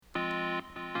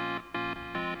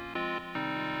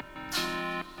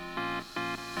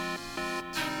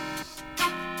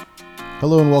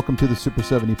Hello and welcome to the Super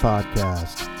 70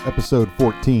 Podcast, Episode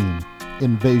 14,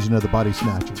 Invasion of the Body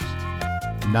Snatchers,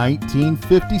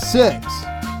 1956.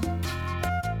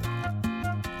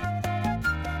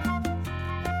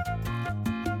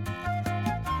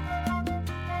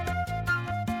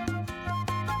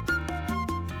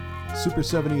 Super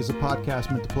 70 is a podcast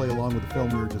meant to play along with the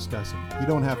film we are discussing. You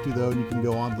don't have to though, and you can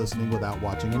go on listening without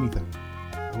watching anything.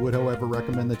 I would, however,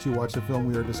 recommend that you watch the film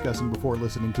we are discussing before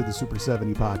listening to the Super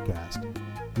 70 Podcast.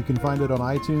 You can find it on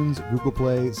iTunes, Google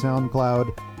Play,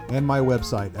 SoundCloud, and my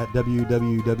website at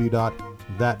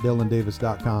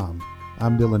www.thatdylandavis.com.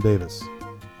 I'm Dylan Davis.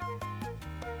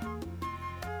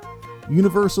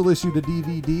 Universal issued a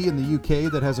DVD in the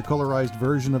UK that has a colorized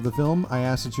version of the film. I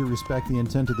ask that you respect the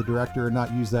intent of the director and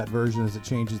not use that version as it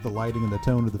changes the lighting and the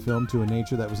tone of the film to a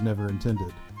nature that was never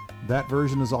intended. That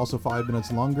version is also 5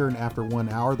 minutes longer, and after 1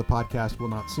 hour, the podcast will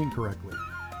not sync correctly.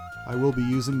 I will be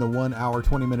using the 1 hour,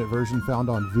 20-minute version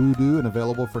found on Vudu and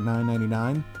available for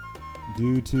 $9.99.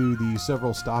 Due to the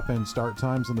several stop and start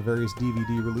times on the various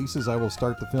DVD releases, I will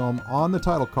start the film on the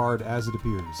title card as it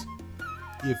appears.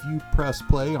 If you press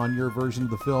play on your version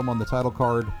of the film on the title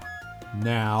card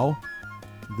now,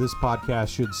 this podcast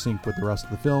should sync with the rest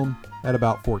of the film at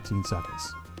about 14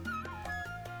 seconds.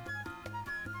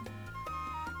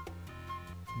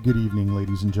 Good evening,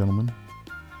 ladies and gentlemen.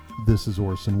 This is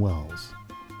Orson Welles.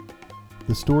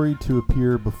 The story to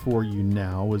appear before you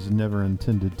now was never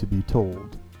intended to be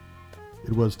told.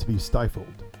 It was to be stifled,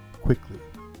 quickly.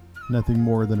 Nothing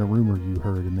more than a rumor you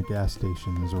heard in the gas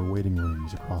stations or waiting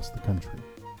rooms across the country.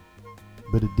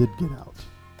 But it did get out,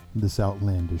 this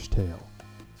outlandish tale,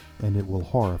 and it will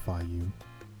horrify you.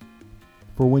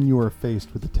 For when you are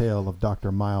faced with the tale of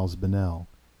Dr. Miles Bennell,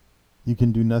 you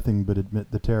can do nothing but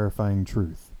admit the terrifying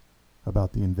truth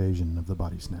about the invasion of the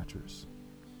Body Snatchers.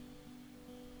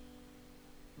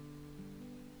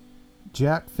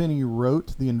 Jack Finney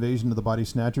wrote The Invasion of the Body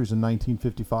Snatchers in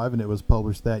 1955, and it was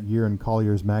published that year in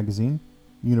Collier's magazine.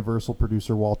 Universal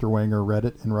producer Walter Wanger read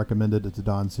it and recommended it to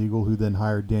Don Siegel, who then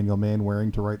hired Daniel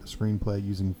Manwaring to write the screenplay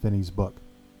using Finney's book.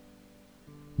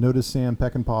 Notice Sam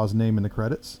Peckinpah's name in the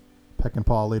credits.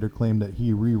 Peckinpah later claimed that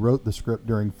he rewrote the script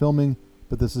during filming,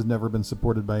 but this has never been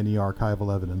supported by any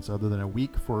archival evidence other than a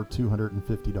week for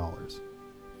 $250.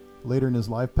 Later in his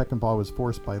life, Peckinpah was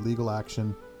forced by legal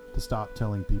action to stop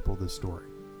telling people this story.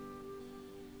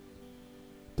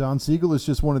 Don Siegel is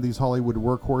just one of these Hollywood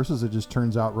workhorses that just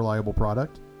turns out reliable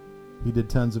product. He did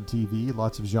tons of TV,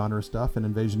 lots of genre stuff, and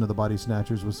Invasion of the Body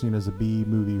Snatchers was seen as a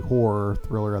B-movie horror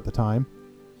thriller at the time.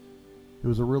 It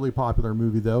was a really popular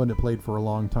movie though, and it played for a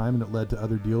long time, and it led to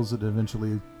other deals that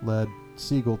eventually led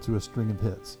Siegel to a string of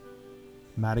hits.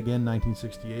 Madigan,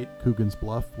 1968, Coogan's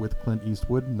Bluff with Clint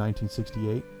Eastwood,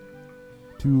 1968,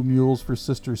 Two Mules for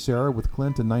Sister Sarah with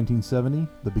Clint in 1970,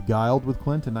 The Beguiled with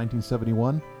Clint in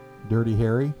 1971, Dirty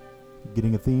Harry,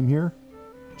 getting a theme here,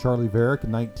 Charlie Varick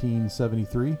in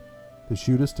 1973, The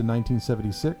Shootist in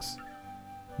 1976,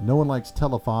 No One Likes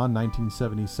Telephone,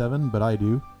 1977, but I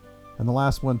do, and the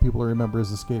last one people remember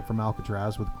is Escape from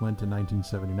Alcatraz with Clint in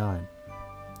 1979.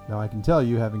 Now I can tell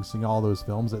you, having seen all those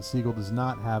films, that Siegel does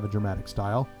not have a dramatic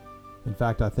style. In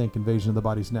fact, I think Invasion of the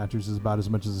Body Snatchers is about as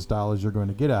much as a style as you're going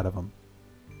to get out of him.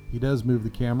 He does move the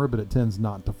camera, but it tends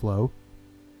not to flow.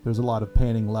 There's a lot of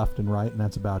panning left and right, and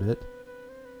that's about it.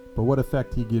 But what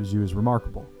effect he gives you is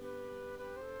remarkable.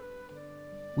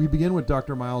 We begin with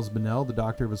Dr. Miles Bennell, the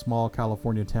doctor of a small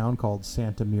California town called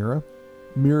Santa Mira.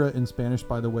 Mira in Spanish,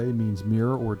 by the way, means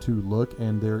mirror or to look,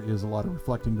 and there is a lot of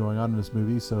reflecting going on in this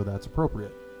movie, so that's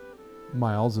appropriate.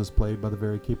 Miles is played by the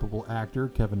very capable actor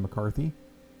Kevin McCarthy,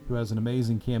 who has an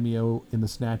amazing cameo in the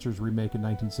Snatchers remake in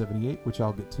 1978, which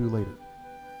I'll get to later.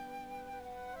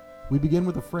 We begin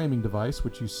with a framing device,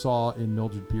 which you saw in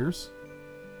Mildred Pierce.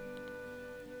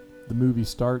 The movie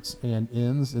starts and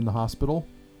ends in the hospital.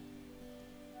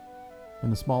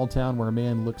 In a small town where a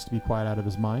man looks to be quite out of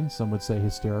his mind, some would say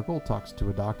hysterical, talks to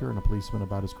a doctor and a policeman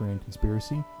about his grand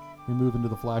conspiracy. We move into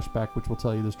the flashback, which will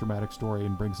tell you this dramatic story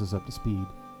and brings us up to speed.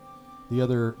 The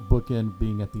other bookend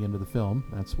being at the end of the film.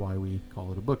 That's why we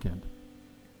call it a bookend.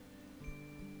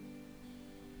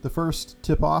 The first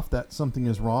tip-off that something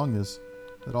is wrong is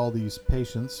that all these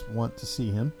patients want to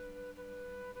see him.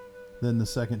 Then the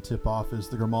second tip-off is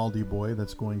the Grimaldi boy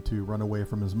that's going to run away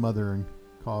from his mother and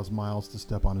cause Miles to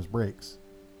step on his brakes.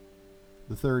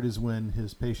 The third is when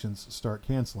his patients start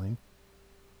canceling,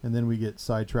 and then we get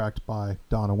sidetracked by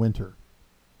Donna Winter,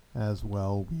 as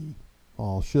well we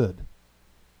all should.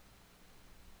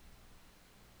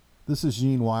 This is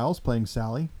Jean Wiles playing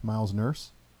Sally, Miles'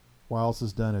 nurse. Wiles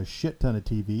has done a shit ton of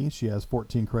TV. She has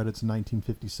 14 credits in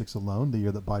 1956 alone, the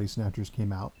year that Body Snatchers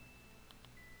came out.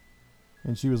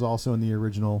 and she was also in the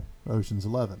original Ocean's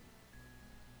 11.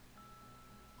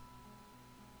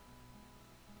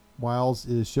 Wiles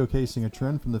is showcasing a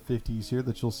trend from the 50s here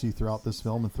that you'll see throughout this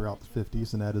film and throughout the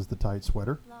 50s, and that is the tight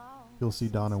sweater. You'll see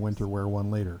Donna Wintour wear one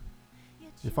later.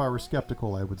 If I were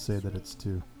skeptical, I would say that it's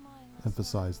to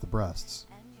emphasize the breasts.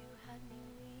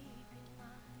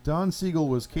 Don Siegel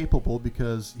was capable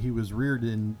because he was reared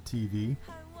in TV.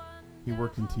 He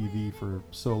worked in TV for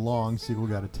so long. Siegel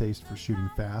got a taste for shooting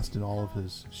fast, and all of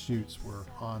his shoots were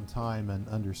on time and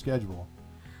under schedule.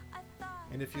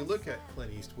 And if you look at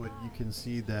Clint Eastwood, you can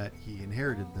see that he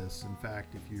inherited this. In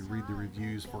fact, if you read the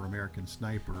reviews for American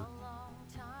Sniper,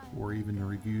 or even the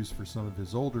reviews for some of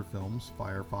his older films,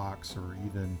 Firefox, or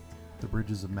even The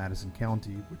Bridges of Madison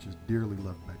County, which is dearly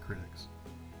loved by critics,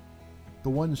 the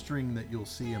one string that you'll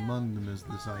see among them is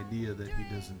this idea that he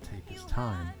doesn't take his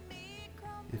time.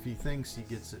 If he thinks he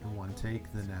gets it in one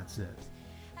take, then that's it.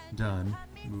 Done.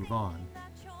 Move on.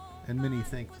 And many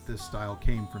think that this style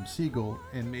came from Siegel,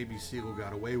 and maybe Siegel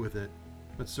got away with it,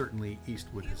 but certainly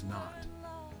Eastwood has not.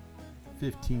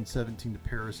 1517 to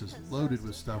Paris is loaded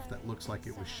with stuff that looks like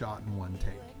it was shot in one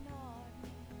take.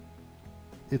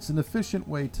 It's an efficient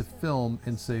way to film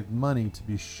and save money, to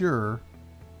be sure,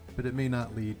 but it may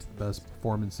not lead to the best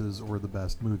performances or the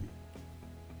best movie.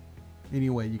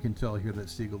 Anyway, you can tell here that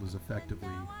Siegel is effectively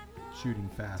shooting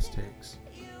fast takes,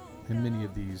 and many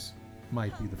of these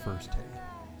might be the first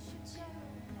take.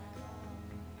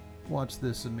 Watch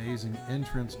this amazing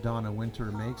entrance Donna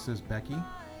Wintour makes as Becky.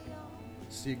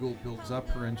 Siegel builds up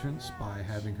her entrance by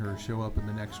having her show up in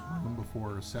the next room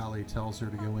before Sally tells her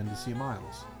to go in to see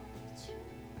Miles.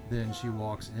 Then she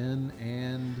walks in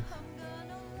and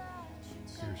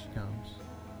here she comes.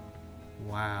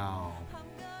 Wow.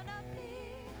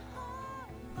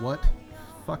 What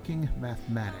fucking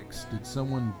mathematics did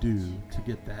someone do to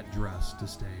get that dress to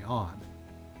stay on?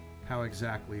 How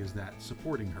exactly is that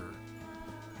supporting her?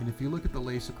 And if you look at the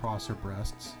lace across her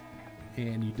breasts,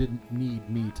 and you didn't need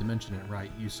me to mention it,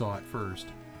 right? You saw it first.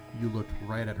 You looked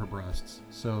right at her breasts.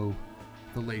 So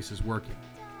the lace is working.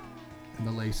 And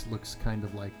the lace looks kind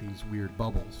of like these weird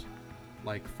bubbles,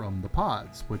 like from the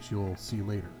pods, which you'll see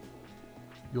later.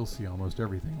 You'll see almost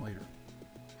everything later.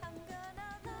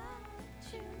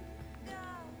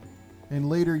 And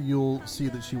later you'll see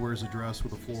that she wears a dress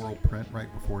with a floral print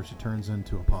right before she turns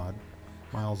into a pod.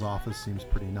 Miles' office seems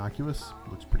pretty innocuous,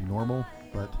 looks pretty normal,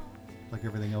 but like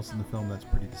everything else in the film, that's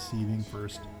pretty deceiving.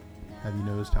 First, have you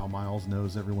noticed how Miles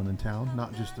knows everyone in town?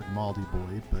 Not just the Grimaldi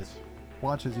boy, but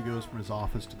watch as he goes from his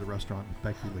office to the restaurant with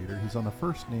Becky later. He's on a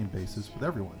first-name basis with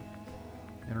everyone.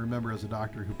 And remember, as a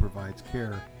doctor who provides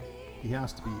care, he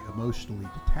has to be emotionally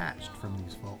detached from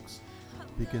these folks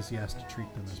because he has to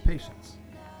treat them as patients.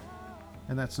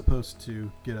 And that's supposed to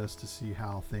get us to see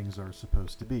how things are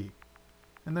supposed to be.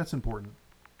 And that's important.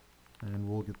 And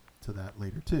we'll get to that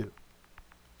later too.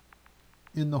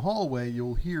 In the hallway,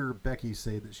 you'll hear Becky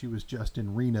say that she was just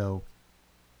in Reno,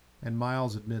 and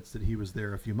Miles admits that he was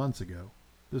there a few months ago.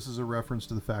 This is a reference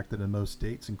to the fact that in most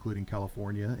states, including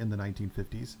California in the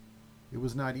 1950s, it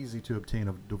was not easy to obtain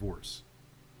a divorce.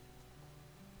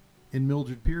 In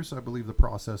Mildred Pierce, I believe the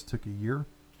process took a year,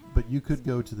 but you could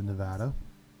go to the Nevada,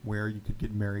 where you could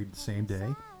get married the same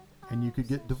day, and you could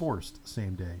get divorced the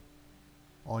same day.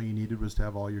 All you needed was to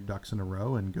have all your ducks in a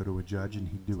row and go to a judge and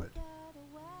he'd do it.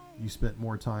 You spent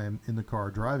more time in the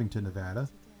car driving to Nevada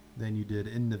than you did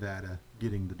in Nevada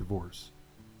getting the divorce.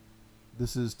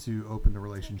 This is to open the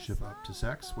relationship up to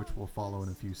sex, which will follow in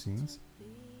a few scenes.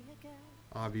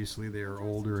 Obviously, they are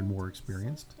older and more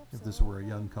experienced. If this were a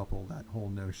young couple, that whole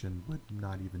notion would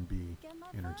not even be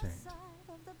entertained.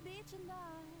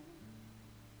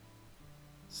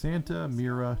 Santa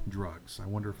Mira drugs. I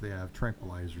wonder if they have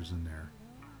tranquilizers in there.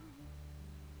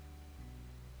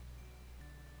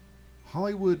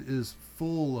 Hollywood is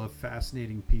full of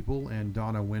fascinating people, and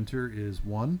Donna Wintour is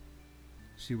one.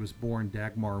 She was born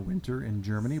Dagmar Winter in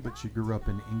Germany, but she grew up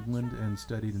in England and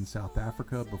studied in South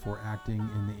Africa before acting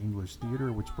in the English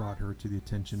theater, which brought her to the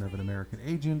attention of an American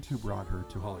agent who brought her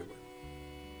to Hollywood.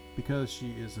 Because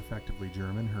she is effectively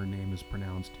German, her name is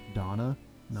pronounced Donna,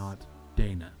 not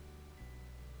Dana.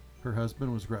 Her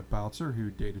husband was Gret Boutzer, who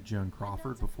dated Joan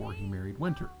Crawford before he married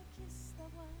Winter.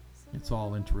 It's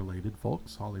all interrelated,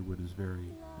 folks. Hollywood is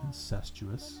very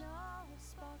incestuous.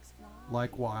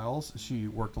 Like Wiles, she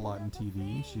worked a lot in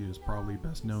TV. She is probably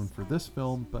best known for this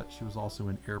film, but she was also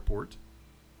in Airport,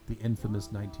 the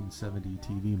infamous 1970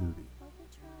 TV movie.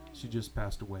 She just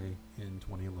passed away in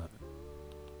 2011.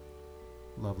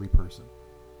 Lovely person.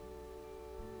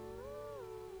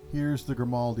 Here's the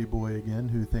Grimaldi boy again,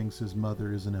 who thinks his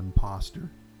mother is an imposter.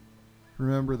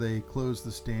 Remember, they closed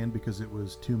the stand because it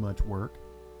was too much work.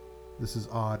 This is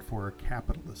odd for a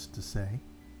capitalist to say.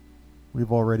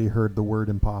 We've already heard the word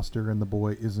imposter, and the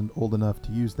boy isn't old enough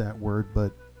to use that word,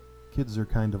 but kids are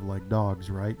kind of like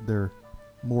dogs, right? They're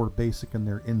more basic in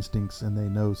their instincts, and they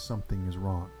know something is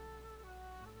wrong.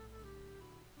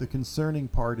 The concerning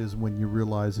part is when you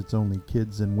realize it's only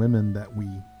kids and women that we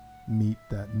meet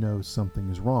that know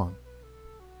something is wrong.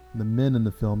 The men in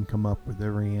the film come up with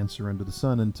every answer under the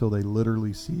sun until they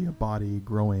literally see a body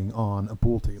growing on a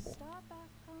pool table.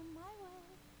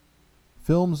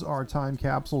 Films are time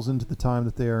capsules into the time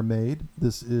that they are made.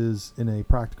 This is in a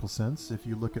practical sense. If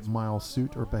you look at Miles'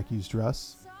 suit or Becky's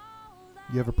dress,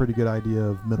 you have a pretty good idea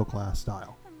of middle-class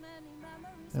style.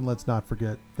 And let's not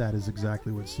forget, that is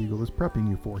exactly what Siegel is prepping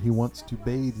you for. He wants to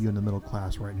bathe you in the middle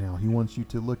class right now. He wants you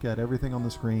to look at everything on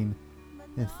the screen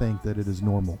and think that it is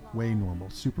normal, way normal,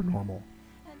 super normal.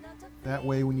 That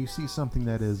way, when you see something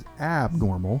that is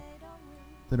abnormal,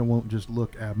 then it won't just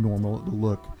look abnormal, it'll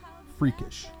look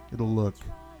freakish. It'll look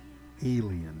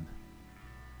alien.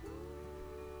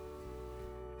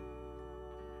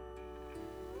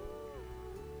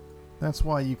 That's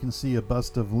why you can see a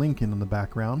bust of Lincoln in the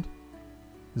background.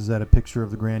 Is that a picture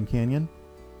of the Grand Canyon?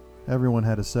 Everyone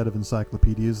had a set of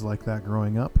encyclopedias like that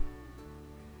growing up.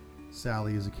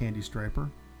 Sally is a candy striper.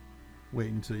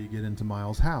 Wait until you get into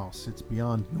Miles' house. It's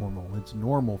beyond normal. It's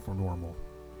normal for normal.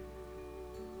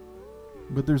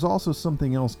 But there's also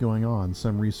something else going on.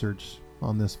 Some research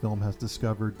on this film has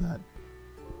discovered that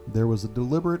there was a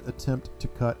deliberate attempt to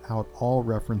cut out all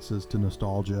references to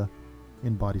nostalgia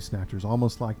in Body Snatchers,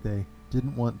 almost like they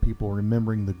didn't want people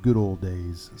remembering the good old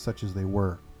days such as they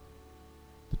were,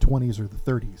 the 20s or the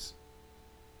 30s.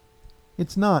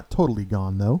 It's not totally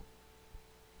gone though,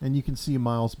 and you can see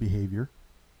Miles' behavior,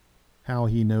 how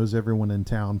he knows everyone in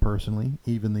town personally,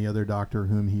 even the other doctor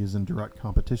whom he is in direct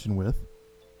competition with,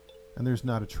 and there's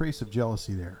not a trace of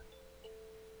jealousy there.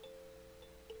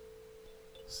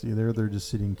 See there, they're just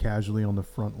sitting casually on the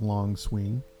front long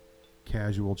swing,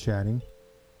 casual chatting.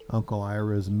 Uncle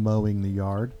Ira is mowing the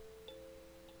yard.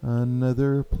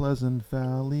 Another Pleasant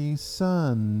Valley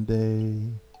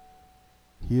Sunday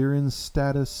here in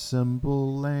status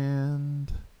symbol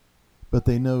land. But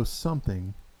they know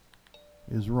something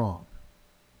is wrong.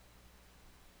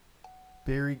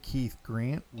 Barry Keith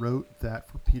Grant wrote that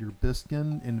for Peter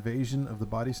Biskin, Invasion of the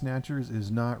Body Snatchers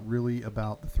is not really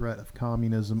about the threat of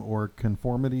communism or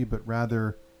conformity, but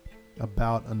rather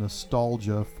about a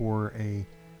nostalgia for a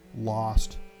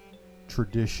lost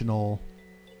traditional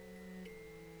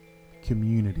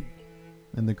community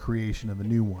and the creation of a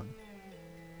new one,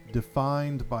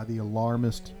 defined by the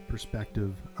alarmist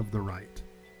perspective of the right.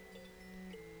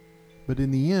 But in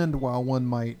the end, while one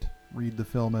might read the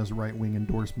film as a right-wing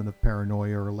endorsement of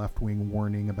paranoia or a left-wing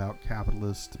warning about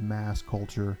capitalist mass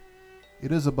culture,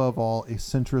 it is above all a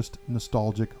centrist,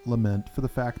 nostalgic lament for the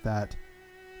fact that,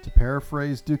 to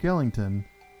paraphrase Duke Ellington,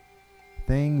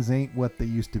 things ain't what they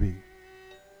used to be.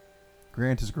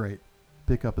 Grant is great.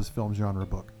 Pick up his film genre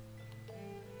book.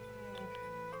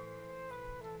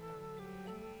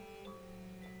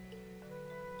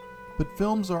 But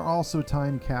films are also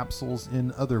time capsules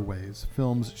in other ways.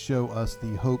 Films show us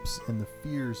the hopes and the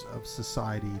fears of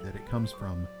society that it comes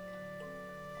from.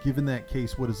 Given that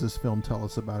case, what does this film tell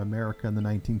us about America in the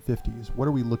 1950s? What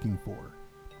are we looking for?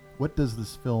 What does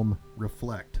this film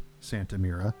reflect, Santa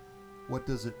Mira? What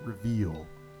does it reveal?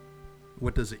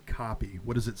 What does it copy?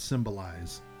 What does it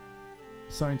symbolize?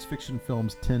 Science fiction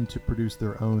films tend to produce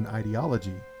their own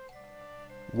ideology.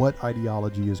 What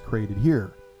ideology is created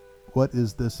here? What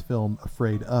is this film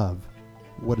afraid of?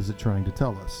 What is it trying to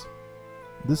tell us?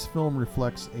 This film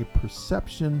reflects a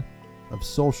perception of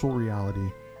social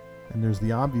reality, and there's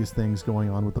the obvious things going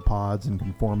on with the pods and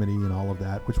conformity and all of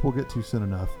that, which we'll get to soon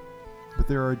enough. But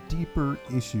there are deeper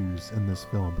issues in this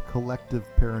film. Collective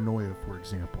paranoia, for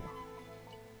example.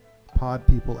 Pod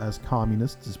people as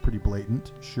communists is pretty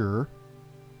blatant, sure.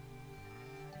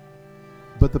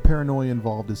 But the paranoia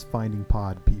involved is finding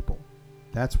pod people.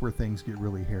 That's where things get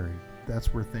really hairy.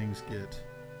 That's where things get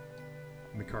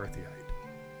McCarthyite.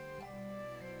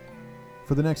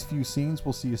 For the next few scenes,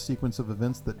 we'll see a sequence of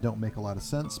events that don't make a lot of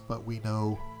sense, but we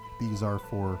know these are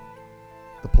for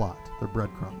the plot. They're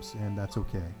breadcrumbs, and that's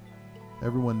okay.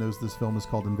 Everyone knows this film is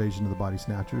called Invasion of the Body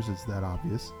Snatchers. It's that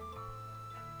obvious.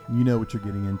 You know what you're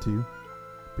getting into,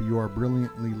 but you are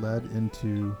brilliantly led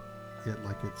into it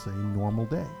like it's a normal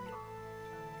day.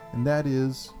 And that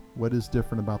is what is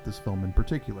different about this film in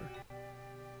particular.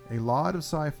 A lot of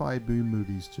sci-fi boom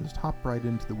movies just hop right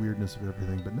into the weirdness of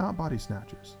everything, but not Body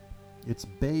Snatchers. It's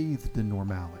bathed in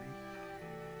normality.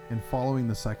 And following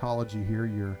the psychology here,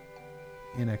 you're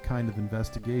in a kind of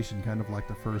investigation, kind of like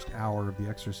the first hour of The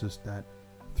Exorcist that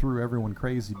threw everyone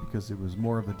crazy because it was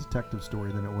more of a detective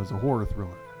story than it was a horror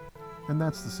thriller. And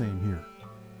that's the same here.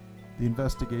 The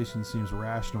investigation seems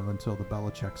rational until the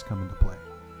Belichicks come into play.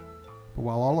 But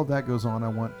while all of that goes on, I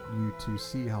want you to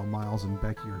see how Miles and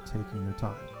Becky are taking their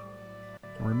time.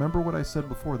 And remember what I said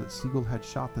before, that Siegel had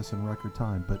shot this in record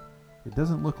time, but it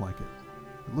doesn't look like it.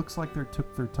 It looks like they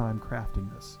took their time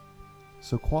crafting this.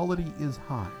 So quality is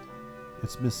high.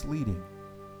 It's misleading.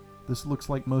 This looks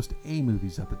like most A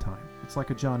movies at the time. It's like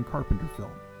a John Carpenter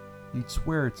film. You'd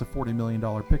swear it's a $40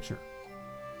 million picture.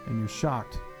 And you're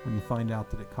shocked when you find out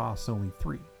that it costs only $3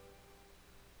 million.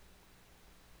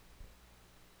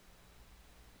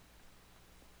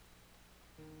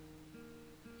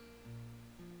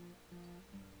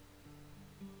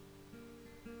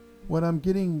 What I'm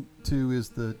getting to is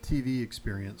the TV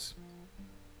experience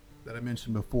that I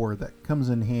mentioned before that comes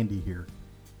in handy here.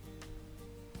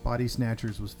 Body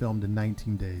Snatchers was filmed in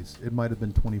 19 days. It might have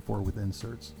been 24 with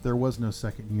inserts. There was no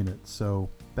second unit, so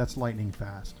that's lightning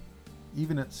fast.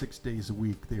 Even at 6 days a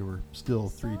week, they were still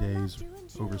 3 days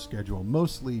over schedule,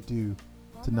 mostly due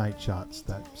to night shots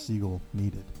that Siegel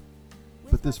needed.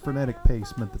 But this frenetic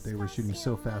pace meant that they were shooting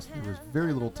so fast that there was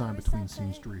very little time between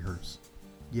scenes to rehearse.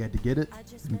 You had to get it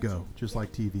and go, just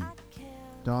like TV.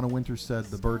 Donna Winter said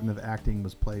the burden of acting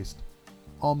was placed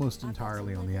almost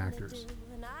entirely on the actors.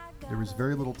 There was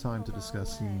very little time to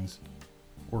discuss scenes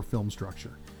or film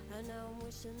structure.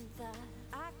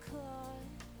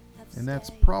 And that's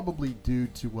probably due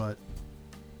to what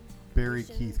Barry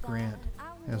Keith Grant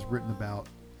has written about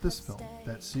this film,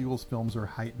 that Siegel's films are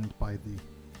heightened by the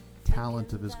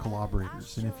talent of his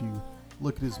collaborators. And if you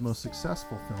look at his most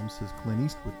successful films, his Clint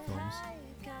Eastwood films,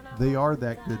 they are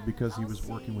that good because he was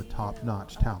working with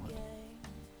top-notch talent.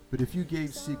 But if you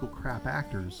gave Siegel crap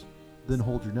actors, then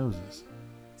hold your noses.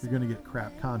 You're going to get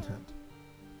crap content.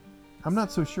 I'm not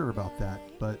so sure about that,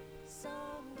 but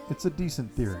it's a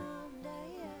decent theory.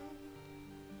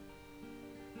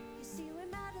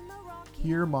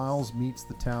 Here, Miles meets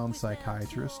the town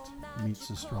psychiatrist, meets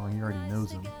the strong, he already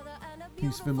knows him.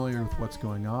 He's familiar with what's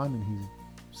going on, and he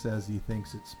says he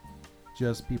thinks it's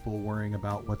just people worrying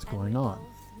about what's going on.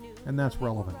 And that's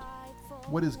relevant.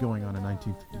 What is going on in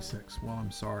 1956? Well,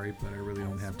 I'm sorry, but I really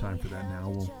don't have time for that now.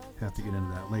 We'll have to get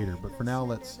into that later. But for now,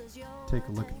 let's take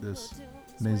a look at this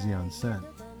mise en scène.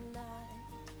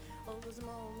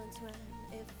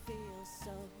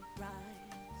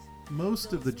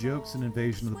 Most of the jokes in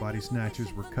Invasion of the Body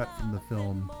Snatchers were cut from the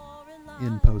film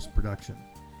in post-production.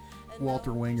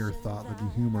 Walter Wanger thought that the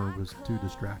humor was too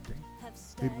distracting.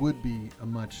 It would be a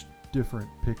much different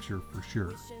picture for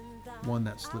sure. One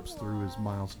that slips through is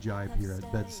Miles' jibe here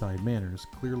at Bedside Manners,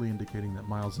 clearly indicating that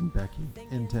Miles and Becky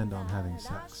intend on having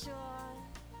sex.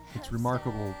 It's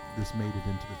remarkable this made it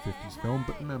into the 50s film,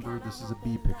 but remember, this is a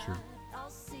B picture,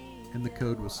 and the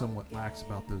code was somewhat lax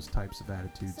about those types of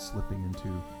attitudes slipping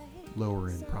into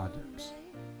lower-end projects.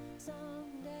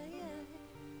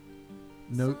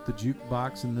 Note the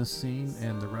jukebox in this scene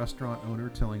and the restaurant owner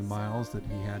telling Miles that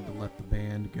he had to let the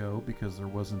band go because there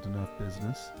wasn't enough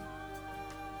business.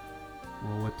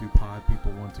 Well, what do pod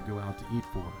people want to go out to eat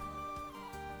for?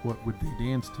 What would they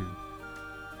dance to?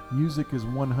 Music is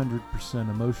 100%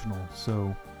 emotional,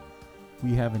 so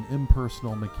we have an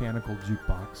impersonal mechanical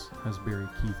jukebox, as Barry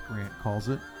Keith Grant calls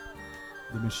it.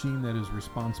 The machine that is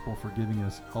responsible for giving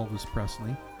us Elvis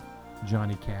Presley,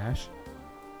 Johnny Cash,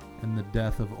 and the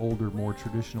death of older, more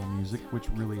traditional music, which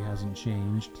really hasn't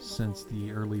changed since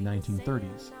the early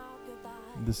 1930s.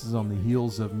 This is on the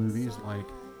heels of movies like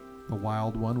The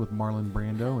Wild One with Marlon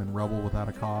Brando and Rebel Without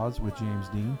a Cause with James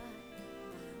Dean.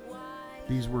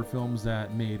 These were films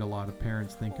that made a lot of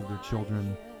parents think of their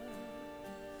children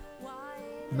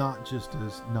not just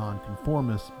as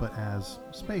nonconformists, but as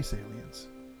space aliens.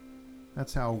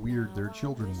 That's how weird their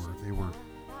children were. They were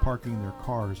parking their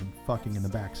cars and fucking in the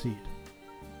back seat.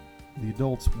 The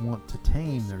adults want to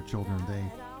tame their children. They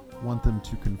want them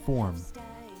to conform.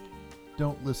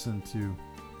 Don't listen to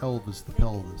Elvis the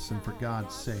Pelvis, and for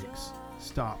God's sakes,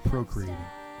 stop procreating.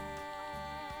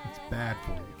 It's bad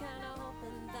for you.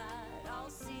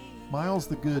 Miles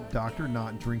the good doctor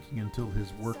not drinking until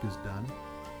his work is done.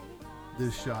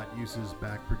 This shot uses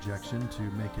back projection to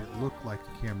make it look like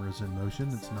the camera is in motion.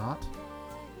 It's not.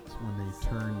 It's when they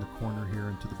turn the corner here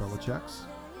into the Belichicks.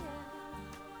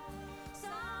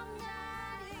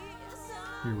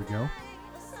 Here we go.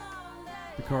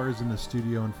 The car is in the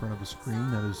studio in front of a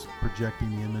screen that is projecting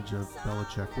the image of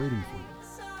Belichick waiting for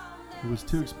them. It was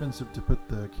too expensive to put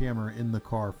the camera in the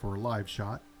car for a live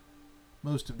shot.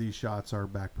 Most of these shots are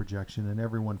back projection, and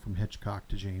everyone from Hitchcock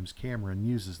to James Cameron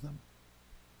uses them.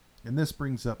 And this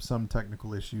brings up some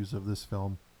technical issues of this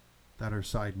film that are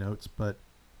side notes, but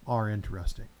are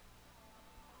interesting.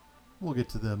 We'll get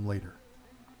to them later.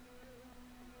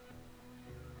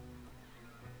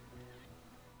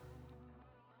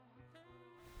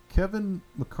 Kevin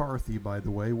McCarthy, by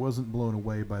the way, wasn't blown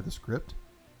away by the script.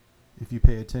 If you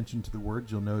pay attention to the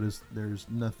words, you'll notice there's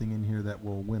nothing in here that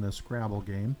will win a Scrabble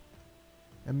game.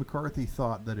 And McCarthy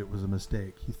thought that it was a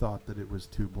mistake. He thought that it was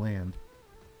too bland.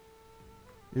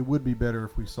 It would be better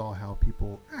if we saw how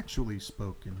people actually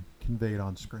spoke and conveyed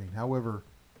on screen. However,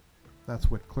 that's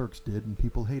what Clerks did, and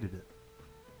people hated it.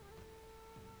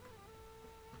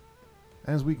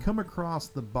 As we come across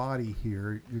the body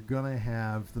here, you're going to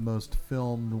have the most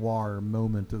film noir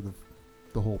moment of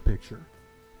the whole picture.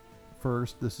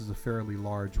 First, this is a fairly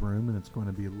large room, and it's going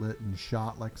to be lit and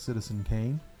shot like Citizen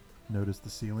Kane. Notice the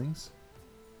ceilings.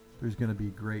 There's going to be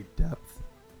great depth,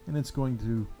 and it's going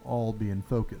to all be in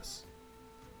focus.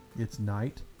 It's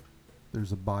night.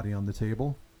 There's a body on the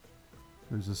table.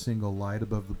 There's a single light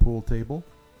above the pool table.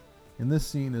 And this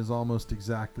scene is almost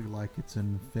exactly like it's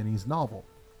in Finney's novel.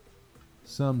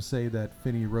 Some say that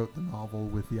Finney wrote the novel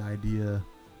with the idea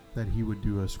that he would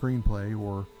do a screenplay,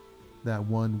 or that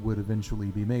one would eventually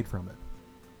be made from it.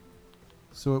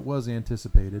 So it was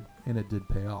anticipated, and it did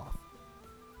pay off.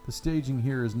 The staging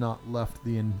here has not left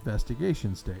the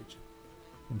investigation stage.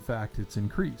 In fact, it's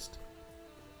increased.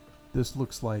 This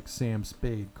looks like Sam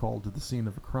Spade called to the scene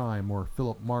of a crime, or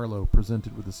Philip Marlowe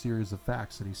presented with a series of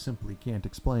facts that he simply can't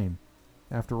explain.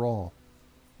 After all,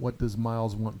 what does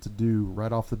Miles want to do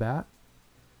right off the bat?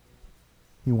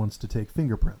 He wants to take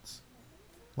fingerprints,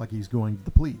 like he's going to the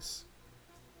police.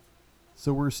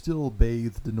 So we're still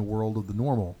bathed in a world of the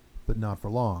normal, but not for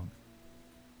long.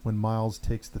 When Miles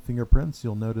takes the fingerprints,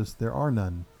 you'll notice there are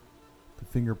none. The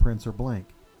fingerprints are blank.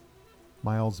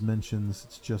 Miles mentions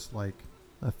it's just like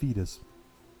a fetus.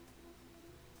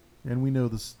 And we know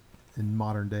this in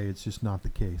modern day, it's just not the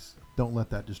case. Don't let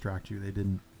that distract you. They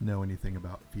didn't know anything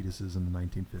about fetuses in the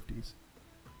 1950s.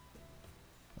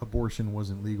 Abortion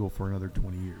wasn't legal for another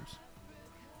 20 years.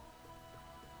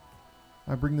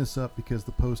 I bring this up because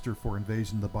the poster for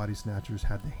Invasion of the Body Snatchers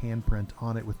had the handprint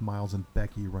on it with Miles and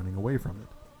Becky running away from it.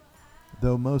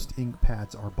 Though most ink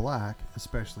pads are black,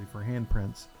 especially for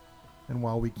handprints, and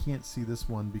while we can't see this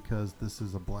one because this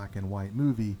is a black and white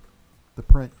movie, the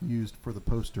print used for the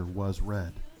poster was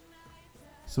red.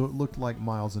 So it looked like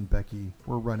Miles and Becky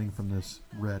were running from this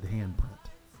red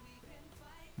handprint.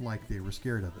 Like they were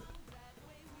scared of it.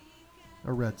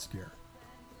 A red scare.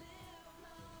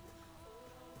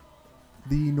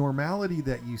 The normality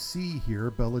that you see here,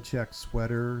 Belichick's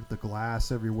sweater, the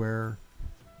glass everywhere,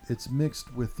 it's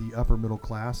mixed with the upper middle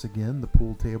class. Again, the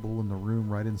pool table in the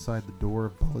room right inside the door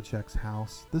of Belichick's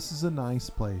house. This is a nice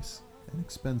place, an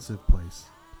expensive place.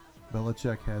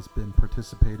 Belichick has been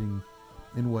participating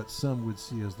in what some would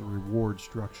see as the reward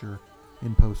structure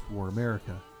in post-war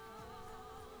America.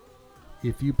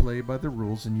 If you play by the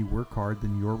rules and you work hard,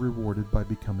 then you're rewarded by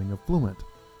becoming affluent.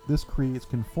 This creates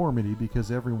conformity because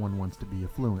everyone wants to be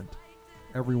affluent.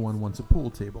 Everyone wants a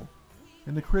pool table.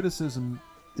 And the criticism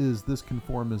is this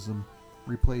conformism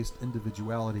replaced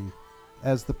individuality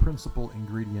as the principal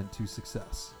ingredient to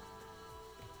success.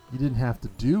 You didn't have to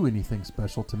do anything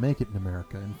special to make it in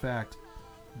America. In fact,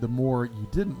 the more you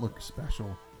didn't look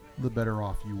special, the better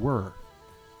off you were.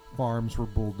 Farms were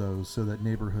bulldozed so that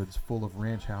neighborhoods full of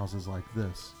ranch houses like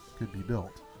this could be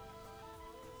built.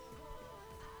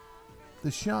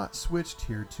 The shot switched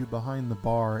here to behind the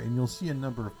bar, and you'll see a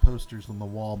number of posters on the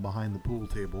wall behind the pool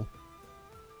table.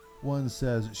 One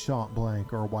says Champ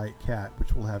Blanc or White Cat,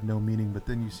 which will have no meaning, but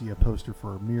then you see a poster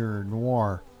for Mirror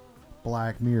Noir,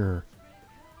 Black Mirror,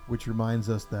 which reminds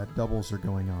us that doubles are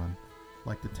going on,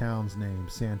 like the town's name,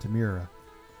 Santa Mira.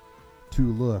 To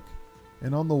look.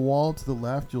 And on the wall to the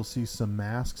left, you'll see some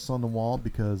masks on the wall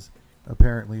because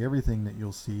apparently everything that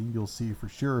you'll see for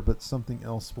sure, but something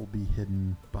else will be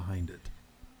hidden behind it,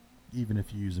 even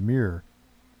if you use a mirror.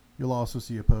 You'll also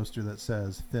see a poster that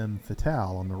says Femme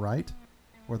Fatale on the right,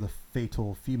 or the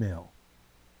Fatal Female.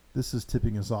 This is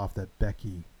tipping us off that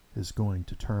Becky is going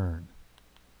to turn.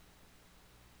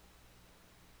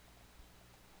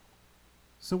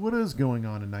 So what is going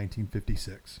on in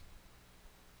 1956?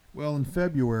 Well, in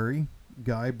February,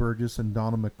 Guy Burgess and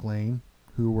Donna McLean,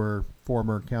 who were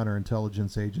former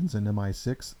counterintelligence agents in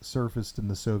MI6, surfaced in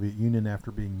the Soviet Union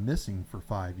after being missing for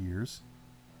 5 years.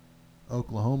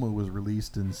 Oklahoma was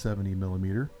released in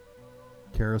 70mm.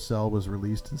 Carousel was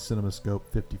released in CinemaScope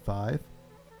 55.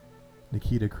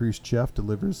 Nikita Khrushchev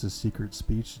delivers his secret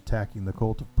speech attacking the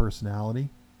cult of personality.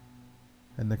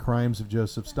 And the crimes of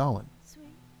Joseph Stalin.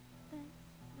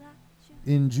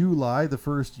 In July, the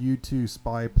first U-2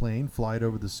 spy plane flight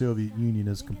over the Soviet Union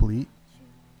is complete.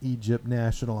 Egypt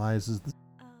nationalizes the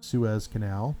Suez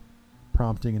Canal,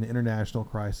 prompting an international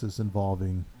crisis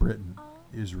involving Britain,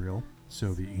 Israel,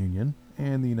 Soviet Union,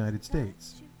 and the United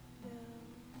States.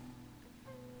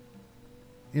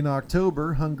 In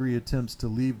October, Hungary attempts to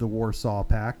leave the Warsaw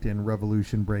Pact and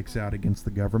revolution breaks out against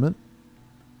the government.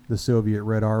 The Soviet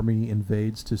Red Army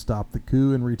invades to stop the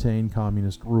coup and retain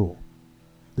communist rule.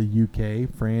 The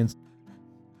UK, France,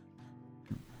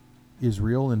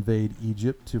 Israel invade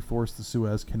Egypt to force the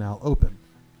Suez Canal open.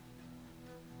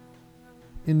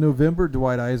 In November,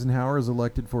 Dwight Eisenhower is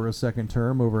elected for a second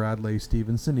term over Adlai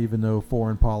Stevenson, even though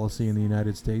foreign policy in the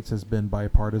United States has been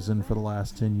bipartisan for the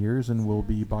last 10 years and will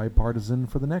be bipartisan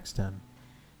for the next 10.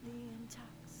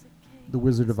 The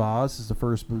Wizard of Oz is the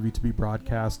first movie to be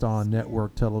broadcast on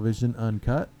network television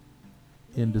uncut.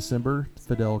 In December,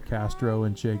 Fidel Castro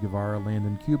and Che Guevara land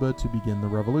in Cuba to begin the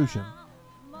revolution.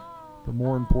 But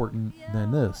more important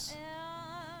than this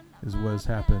is what has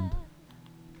happened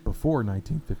before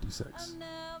 1956.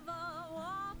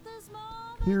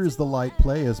 Here is the light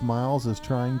play as Miles is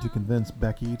trying to convince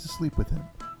Becky to sleep with him.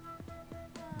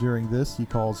 During this, he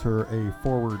calls her a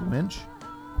forward wench,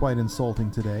 quite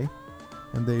insulting today,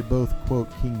 and they both quote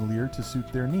King Lear to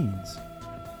suit their needs.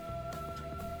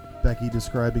 Becky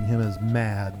describing him as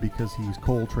mad because he's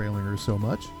coal trailing her so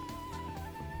much.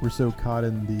 We're so caught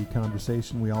in the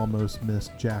conversation we almost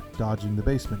missed Jack dodging the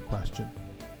basement question.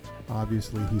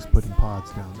 Obviously, he's putting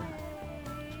pods down there.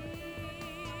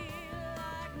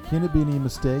 Can it be any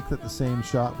mistake that the same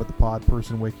shot with the pod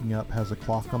person waking up has a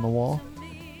clock on the wall?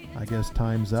 I guess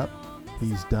time's up.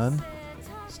 He's done.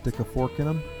 Stick a fork in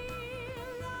him.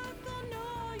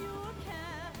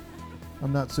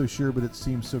 I'm not so sure, but it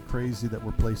seems so crazy that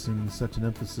we're placing such an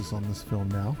emphasis on this film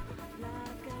now.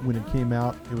 When it came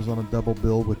out, it was on a double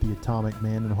bill with The Atomic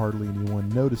Man and hardly anyone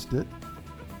noticed it,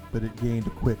 but it gained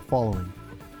a quick following.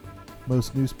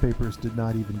 Most newspapers did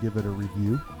not even give it a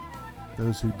review.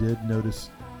 Those who did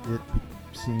notice it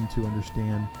seemed to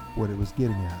understand what it was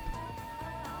getting at.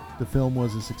 The film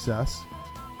was a success.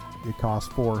 It cost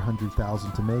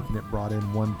 $400,000 to make and it brought in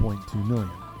 $1.2 million.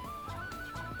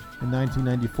 In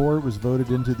 1994, it was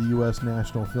voted into the U.S.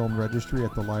 National Film Registry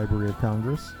at the Library of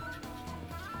Congress.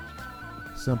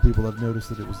 Some people have noticed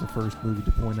that it was the first movie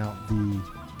to point out the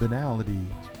banality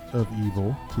of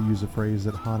evil, to use a phrase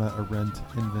that Hannah Arendt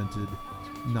invented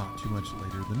not too much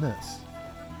later than this.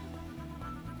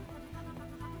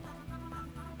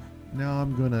 Now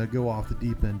I'm going to go off the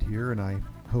deep end here, and I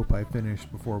hope I finish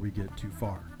before we get too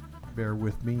far. Bear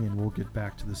with me, and we'll get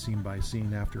back to the scene by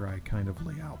scene after I kind of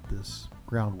lay out this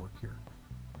groundwork here.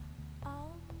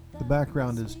 The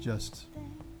background is just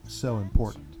so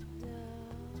important.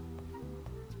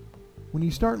 When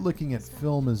you start looking at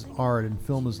film as art and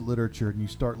film as literature, and you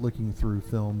start looking through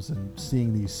films and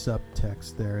seeing these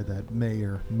subtexts there that may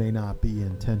or may not be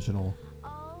intentional.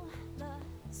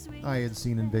 I had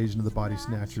seen Invasion of the Body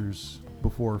Snatchers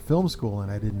before film school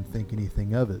and I didn't think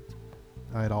anything of it.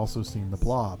 I had also seen The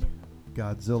Blob,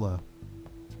 Godzilla.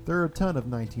 There are a ton of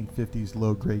 1950s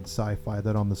low-grade sci-fi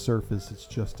that on the surface it's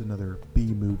just another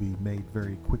B-movie made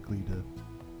very quickly to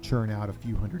churn out a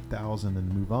few 100,000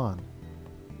 and move on.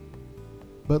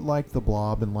 But like The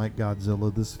Blob and like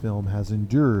Godzilla, this film has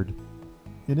endured,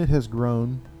 and it has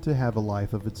grown to have a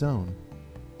life of its own.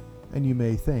 And you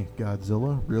may think,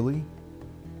 Godzilla, really?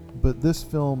 But this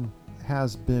film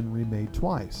has been remade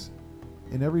twice,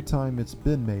 and every time it's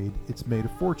made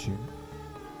a fortune.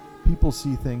 People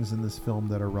see things in this film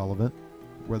that are relevant,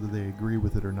 whether they agree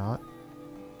with it or not,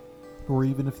 or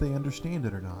even if they understand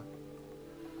it or not.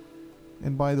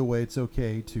 And by the way, it's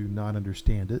okay to not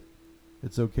understand it.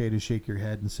 It's okay to shake your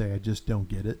head and say, I just don't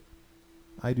get it.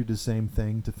 I do the same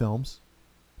thing to films.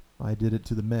 I did it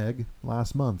to The Meg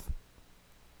last month.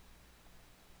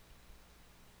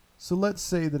 So let's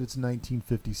say that it's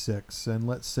 1956, and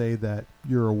let's say that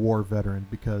you're a war veteran,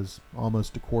 because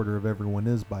almost a quarter of everyone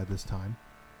is by this time.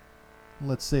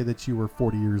 Let's say that you were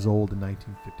 40 years old in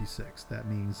 1956. That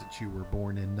means that you were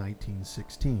born in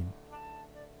 1916.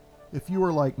 If you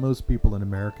were like most people in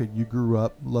America, you grew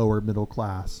up lower middle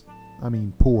class. I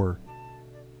mean poor.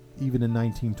 Even in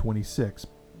 1926.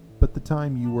 But the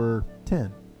time you were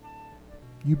 10,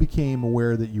 you became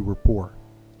aware that you were poor.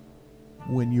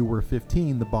 When you were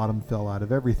 15, the bottom fell out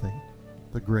of everything.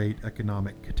 The great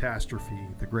economic catastrophe,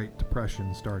 the Great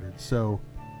Depression started. So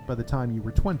by the time you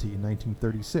were 20 in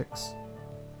 1936,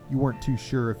 you weren't too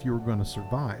sure if you were going to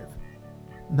survive.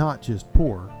 Not just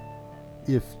poor.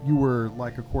 If you were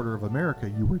like a quarter of America,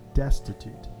 you were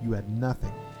destitute. You had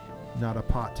nothing. Not a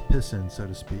pot to piss in, so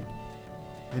to speak.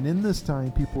 And in this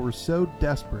time, people were so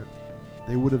desperate,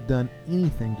 they would have done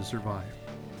anything to survive.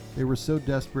 They were so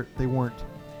desperate, they weren't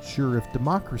sure if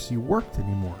democracy worked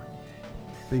anymore.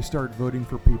 They start voting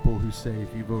for people who say,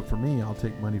 if you vote for me, I'll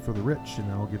take money for the rich and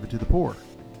I'll give it to the poor.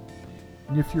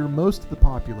 And if you're most of the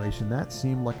population, that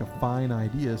seemed like a fine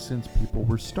idea since people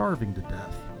were starving to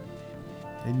death.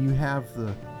 And you have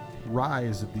the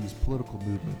rise of these political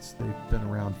movements. They've been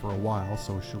around for a while,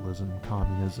 socialism,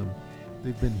 communism.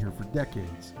 They've been here for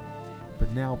decades.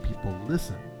 But now people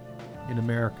listen. In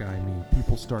America, I mean,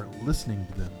 people start listening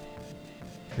to them.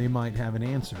 They might have an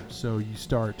answer, so you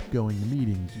start going to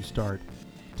meetings, you start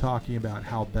talking about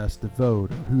how best to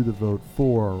vote, or who to vote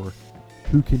for, or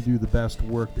who can do the best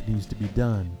work that needs to be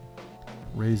done.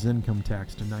 Raise income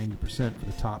tax to 90% for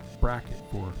the top bracket,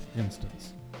 for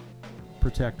instance.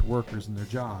 Protect workers and their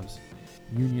jobs.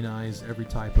 Unionize every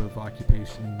type of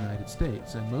occupation in the United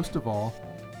States. And most of all,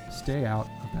 stay out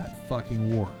of that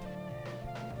fucking war.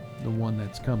 The one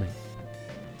that's coming.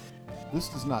 This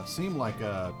does not seem like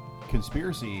a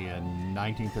conspiracy in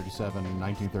 1937 and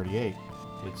 1938.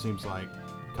 It seems like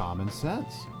common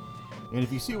sense. And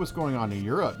if you see what's going on in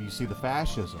Europe, you see the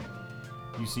fascism.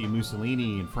 You see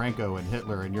Mussolini and Franco and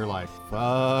Hitler, and you're like,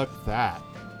 fuck that.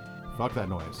 Fuck that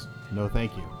noise. No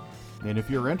thank you. And if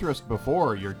your interest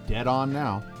before, you're dead on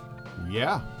now.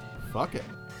 Yeah, fuck it.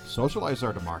 Socialize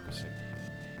our democracy.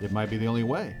 It might be the only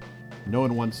way. No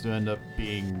one wants to end up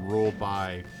being ruled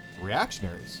by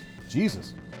reactionaries.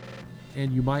 Jesus.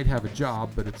 And you might have a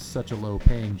job, but it's such a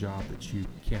low-paying job that you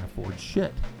can't afford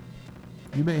shit.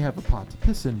 You may have a pot to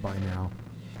piss in by now,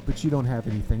 but you don't have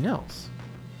anything else.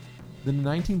 Then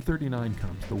 1939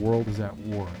 comes, the world is at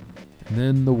war. And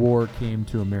then the war came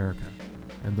to America.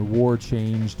 And the war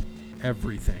changed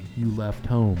everything. You left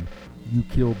home. You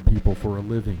killed people for a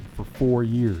living for 4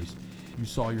 years. You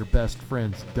saw your best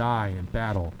friends die in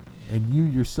battle. And you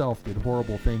yourself did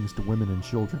horrible things to women and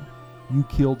children. You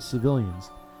killed civilians.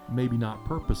 Maybe not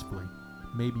purposefully.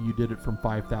 Maybe you did it from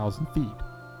 5,000 feet.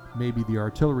 Maybe the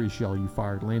artillery shell you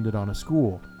fired landed on a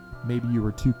school. Maybe you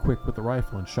were too quick with the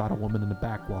rifle and shot a woman in the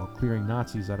back while clearing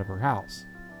Nazis out of her house.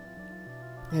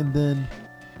 And then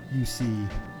you see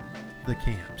the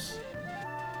camps.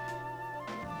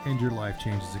 And your life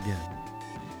changes again.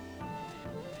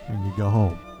 And you go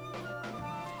home.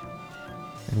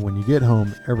 And when you get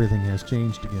home, everything has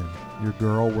changed again. Your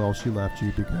girl, well, she left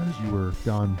you because you were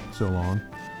gone so long.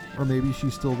 Or maybe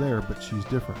she's still there, but she's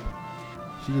different.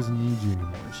 She doesn't need you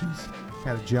anymore. She's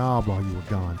had a job while you were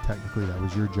gone. Technically, that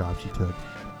was your job she took.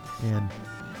 And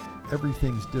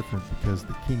everything's different because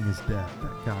the king is dead.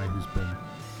 That guy who's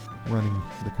been running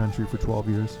the country for 12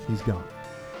 years, he's gone.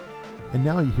 And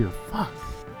now you hear, fuck.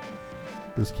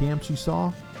 Those camps you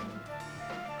saw,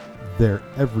 they're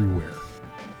everywhere.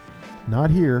 Not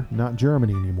here, not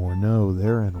Germany anymore. No,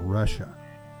 they're in Russia.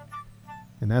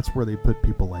 And that's where they put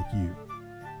people like you.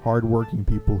 Hard-working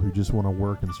people who just want to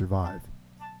work and survive.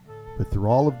 But through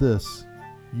all of this,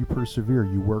 you persevere,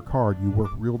 you work hard, you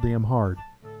work real damn hard.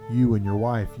 You and your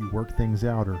wife, you work things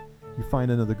out, or you find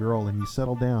another girl and you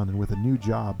settle down, and with a new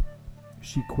job,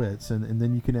 she quits, and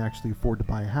then you can actually afford to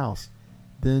buy a house.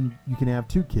 Then you can have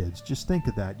 2 kids. Just think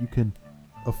of that. You can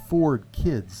afford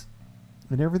kids,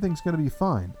 and everything's going to be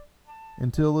fine.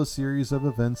 Until a series of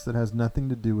events that has nothing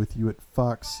to do with you, it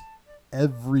fucks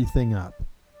everything up.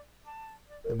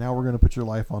 And now we're going to put your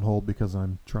life on hold because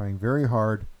I'm trying very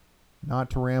hard not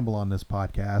to ramble on this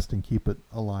podcast and keep it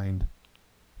aligned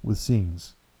with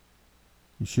scenes.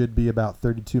 You should be about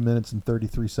 32 minutes and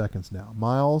 33 seconds now.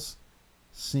 Miles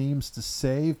seems to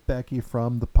save Becky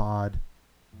from the pod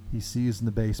he sees in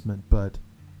the basement, but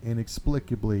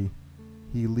inexplicably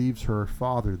he leaves her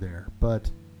father there.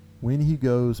 But when he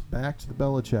goes back to the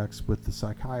Belichicks with the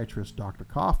psychiatrist, Dr.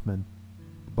 Kaufman,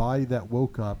 the body that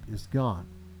woke up is gone.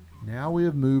 Now we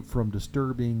have moved from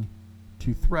disturbing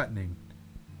to threatening.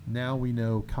 Now we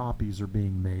know copies are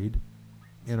being made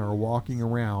and are walking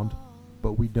around,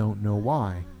 but we don't know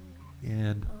why.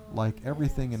 And like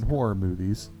everything in horror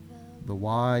movies, the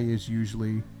why is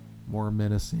usually more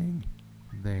menacing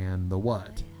than the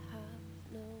what.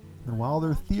 And while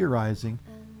they're theorizing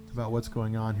about what's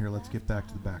going on here, let's get back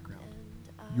to the background.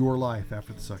 Your life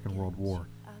after the Second World War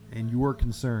and your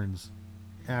concerns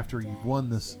after you've won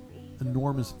this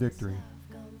enormous victory.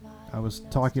 I was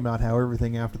talking about how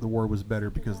everything after the war was better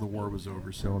because the war was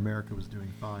over, so America was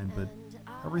doing fine, but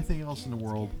everything else in the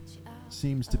world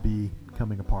seems to be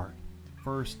coming apart.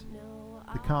 First,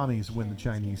 the commies win the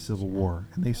Chinese Civil War,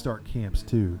 and they start camps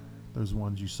too, those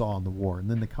ones you saw in the war. And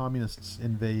then the communists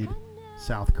invade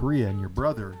South Korea, and your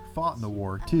brother fought in the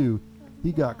war too.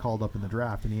 He got called up in the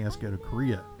draft, and he has to go to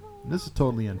Korea. And this is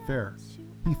totally unfair.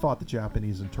 He fought the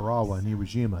Japanese in Tarawa and Iwo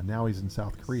Jima. Now he's in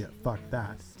South Korea. Fuck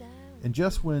that. And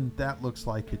just when that looks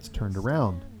like it's turned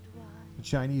around, the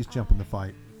Chinese jump in the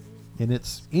fight. And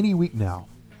it's any week now,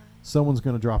 someone's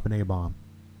going to drop an A-bomb.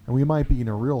 And we might be in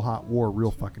a real hot war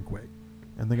real fucking quick.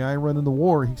 And the guy running the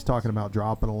war, he's talking about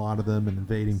dropping a lot of them and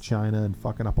invading China and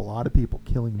fucking up a lot of people,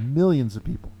 killing millions of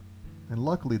people. And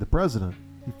luckily, the president,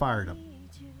 he fired him.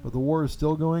 But the war is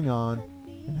still going on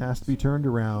and has to be turned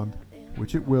around,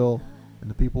 which it will, and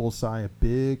the people will sigh a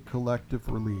big collective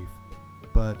relief.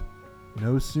 But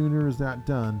no sooner is that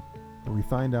done than we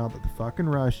find out that the fucking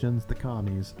Russians, the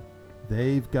commies,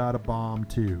 they've got a bomb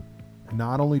too. And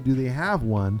not only do they have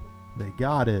one, they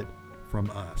got it from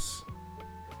us.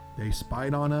 They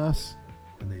spied on us,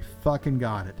 and they fucking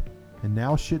got it. And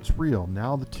now shit's real.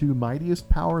 Now the two mightiest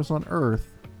powers on Earth,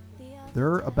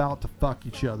 they're about to fuck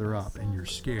each other up, and you're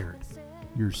scared.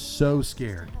 You're so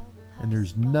scared. And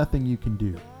there's nothing you can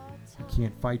do. You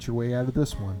can't fight your way out of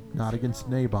this one, not against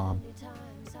an A-bomb.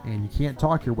 And you can't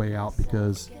talk your way out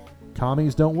because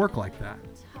commies don't work like that.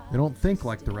 They don't think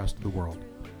like the rest of the world.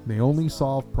 They only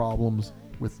solve problems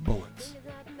with bullets.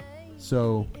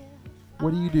 So,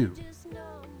 what do?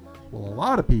 Well, a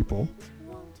lot of people,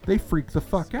 they freak the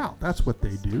fuck out. That's what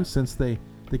they do. Since they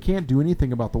can't do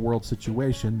anything about the world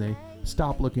situation, they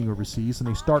stop looking overseas and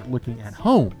they start looking at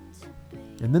home.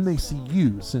 And then they see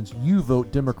you, since you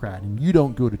vote Democrat and you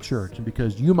don't go to church, and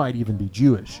because you might even be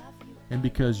Jewish, and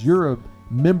because you're a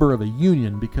member of a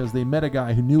union, because they met a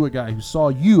guy who knew a guy who saw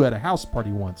you at a house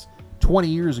party once, 20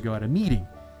 years ago at a meeting,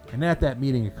 and at that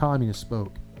meeting a communist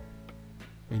spoke,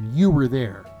 and you were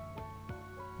there.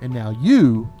 And now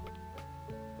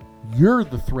you're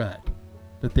the threat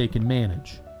that they can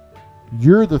manage.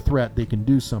 You're the threat they can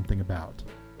do something about.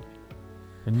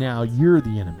 And now you're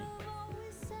the enemy.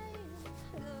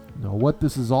 Now, what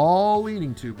this is all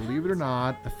leading to, believe it or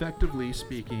not, effectively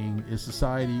speaking, is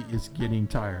society is getting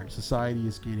tired. Society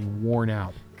is getting worn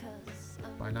out.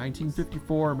 By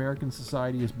 1954, American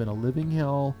society has been a living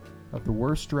hell of the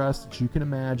worst stress that you can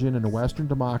imagine in a Western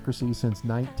democracy since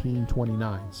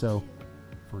 1929. So,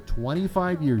 for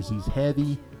 25 years, these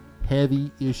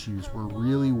heavy issues were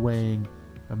really weighing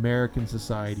American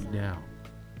society down.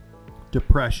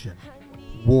 Depression,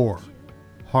 war,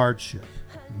 hardship,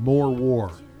 more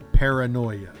war,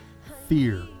 paranoia,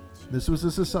 fear. This was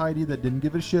a society that didn't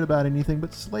give a shit about anything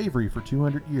but slavery for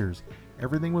 200 years.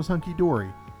 Everything was hunky-dory.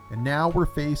 And now we're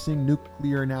facing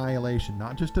nuclear annihilation,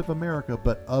 not just of America,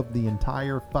 but of the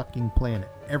entire fucking planet.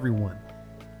 Everyone.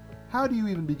 How do you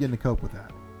even begin to cope with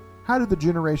that? How did the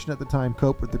generation at the time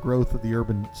cope with the growth of the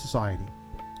urban society?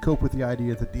 Cope with the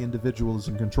idea that the individual is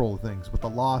in control of things, with the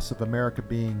loss of America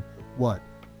being, what?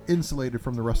 Insulated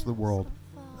from the rest of the world.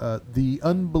 The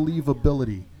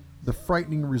unbelievability, the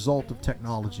frightening result of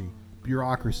technology,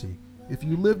 bureaucracy. If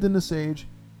you lived in this age,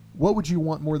 what would you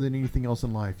want more than anything else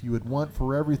in life? You would want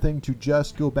for everything to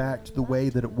just go back to the way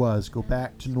that it was. Go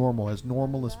back to normal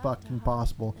as fucking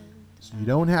possible. So you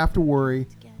don't have to worry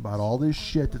about all this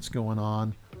shit that's going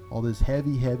on. All this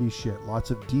heavy shit.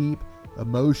 Lots of deep,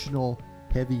 emotional,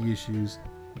 heavy issues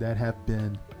that have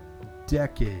been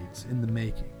decades in the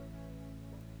making.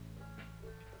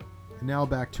 And now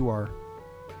back to our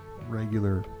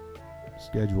regular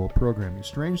scheduled programming.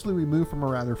 Strangely, we move from a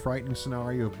rather frightening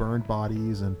scenario of burned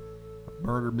bodies and a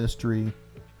murder mystery,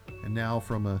 and now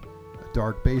from a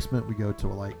dark basement we go to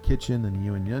a light kitchen, and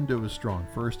the innuendo is strong.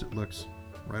 First, it looks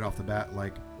right off the bat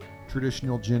like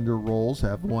traditional gender roles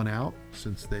have won out,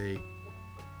 since they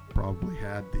probably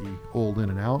had the old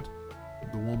in and out.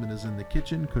 The woman is in the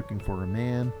kitchen cooking for a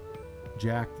man.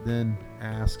 Jack then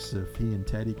asks if he and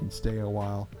Teddy can stay a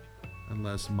while,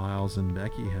 unless Miles and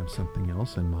Becky have something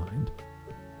else in mind.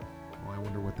 Well, I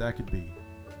wonder what that could be.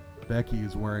 Becky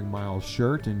is wearing Miles'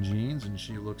 shirt and jeans, and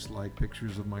she looks like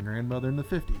pictures of my grandmother in the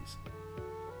 50s.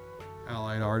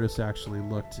 Allied Artists actually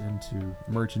looked into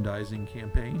merchandising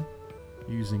campaign,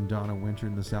 using Donna Winter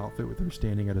in this outfit with her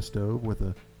standing at a stove with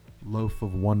a loaf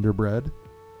of Wonder Bread.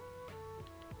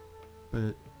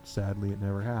 But sadly, it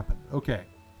never happened. Okay.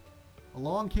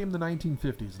 Along came the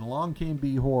 1950s, and along came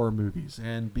B-horror movies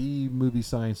and B-movie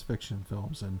science fiction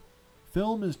films. And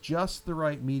film is just the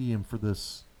right medium for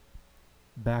this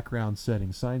background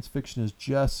setting. Science fiction is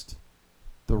just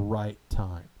the right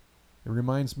time. It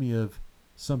reminds me of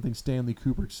something Stanley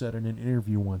Kubrick said in an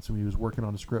interview once when he was working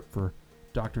on a script for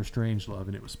Dr. Strangelove,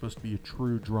 and it was supposed to be a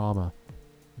true drama.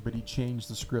 But he changed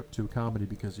the script to a comedy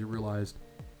because he realized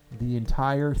the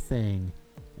entire thing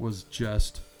was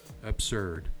just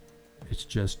absurd. It's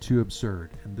just too absurd.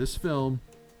 And this film,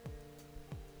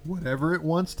 whatever it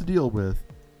wants to deal with,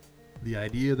 The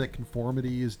idea that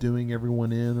conformity is doing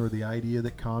everyone in, or the idea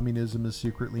that communism is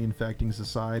secretly infecting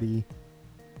society,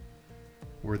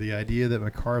 or the idea that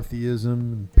McCarthyism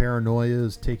and paranoia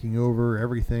is taking over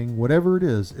everything, whatever it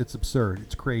is, it's absurd.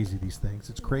 It's crazy, these things.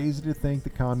 It's crazy to think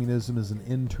that communism is an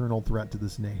internal threat to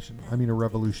this nation. I mean, a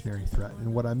revolutionary threat.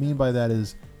 And what I mean by that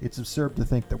is it's absurd to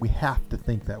think that we have to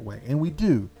think that way. And we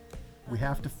do. We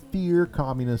have to fear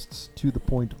communists to the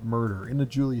point of murder, in a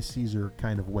Julius Caesar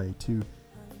kind of way, to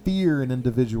fear an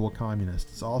individual communist.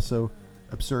 It's also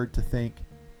absurd to think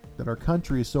that our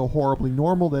country is so horribly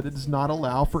normal that it does not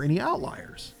allow for any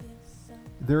outliers.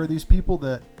 There are these people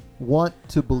that want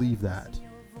to believe that.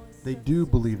 They do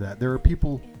believe that. There are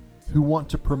people who want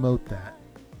to promote that.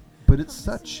 But it's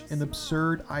such an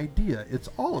absurd idea. It's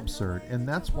all absurd. And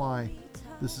that's why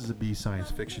this is a B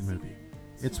science fiction movie.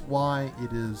 It's why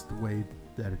it is the way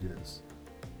that it is.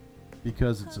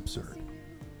 Because it's absurd.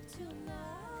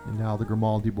 And now the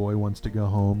Grimaldi boy wants to go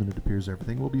home, and it appears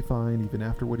everything will be fine, even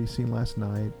after what he's seen last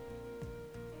night.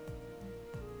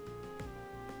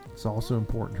 It's also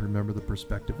important to remember the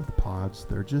perspective of the pods.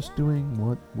 They're just doing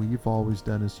what we've always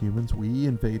done as humans. We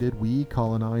invaded, we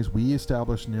colonized, we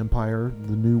established an empire,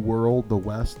 the New World, the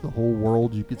West, the whole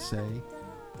world, you could say.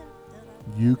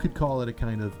 You could call it a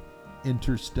kind of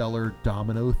interstellar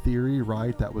domino theory,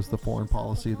 right? That was the foreign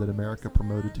policy that America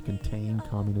promoted to contain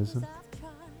communism.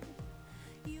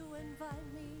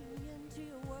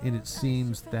 And it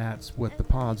seems that's what the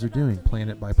pods are doing.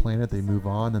 Planet by planet, they move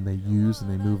on and they use and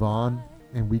they move on.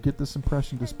 And we get this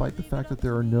impression, despite the fact that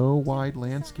there are no wide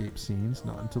landscape scenes,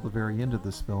 not until the very end of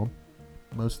this film.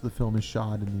 Most of the film is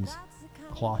shot in these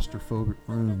claustrophobic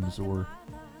rooms, or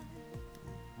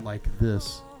like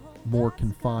this, more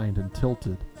confined and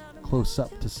tilted, close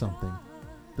up to something.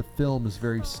 The film is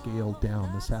very scaled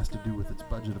down. This has to do with its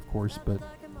budget, of course, but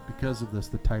because of this,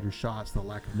 the tighter shots, the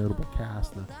lack of notable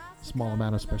cast, the small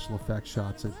amount of special effects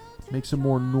shots, it makes a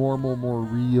more normal, more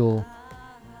real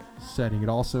setting. It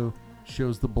also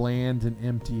shows the bland and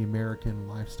empty American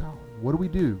lifestyle. What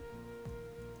do?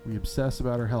 We obsess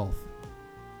about our health.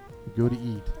 We go to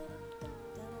eat.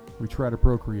 We try to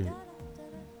procreate.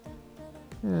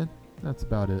 And that's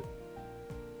about it.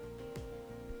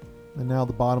 And now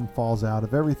the bottom falls out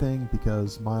of everything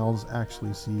because Miles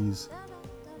actually sees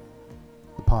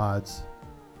the pods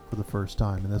for the first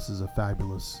time, and this is a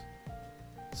fabulous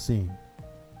scene.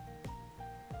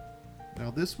 Now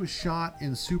this was shot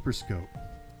in Super Scope.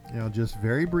 Now just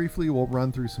very briefly, we'll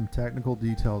run through some technical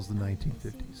details of the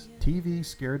 1950s. TV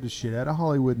scared the shit out of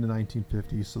Hollywood in the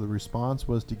 1950s, so the response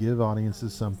was to give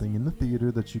audiences something in the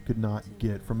theater that you could not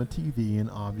get from a TV, and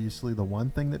obviously the one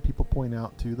thing that people point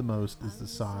out to the most is the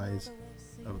size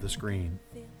of the screen.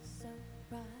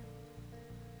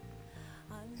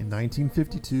 In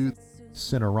 1952,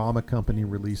 Cinerama Company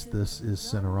released This Is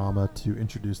Cinerama to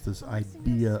introduce this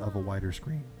idea of a wider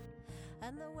screen.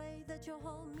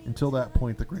 Until that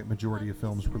point, the great majority of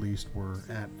films released were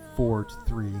at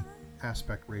 4:3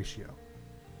 aspect ratio,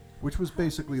 which was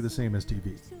basically the same as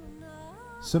TV.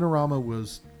 Cinerama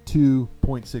was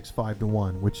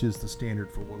 2.65:1, which is the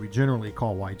standard for what we generally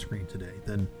call widescreen today.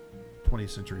 Then 20th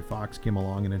Century Fox came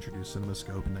along and introduced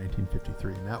CinemaScope in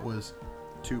 1953, and that was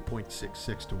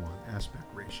 2.66:1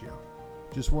 aspect ratio.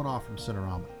 Just one off from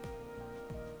Cinerama.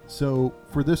 So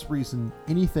for this reason,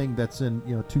 anything that's in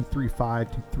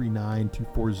 235, 239,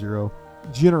 240,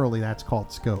 generally that's called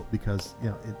scope because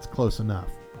it's close enough.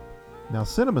 Now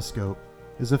CinemaScope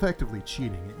is effectively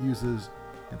cheating. It uses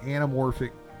an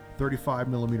anamorphic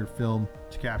 35mm film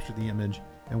to capture the image,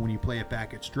 and when you play it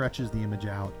back, it stretches the image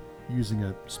out using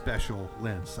a special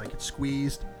lens. Like it's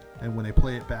squeezed, and when they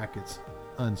play it back, it's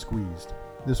unsqueezed.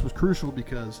 This was crucial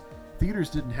because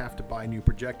theaters didn't have to buy new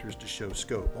projectors to show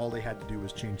scope. All they had to do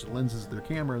was change the lenses of their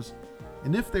cameras,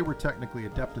 and if they were technically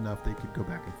adept enough, they could go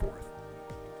back and forth.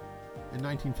 In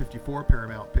 1954,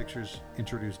 Paramount Pictures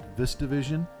introduced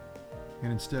VistaVision,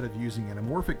 and instead of using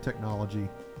anamorphic technology,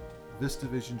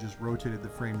 VistaVision just rotated the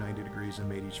frame 90 degrees and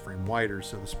made each frame wider,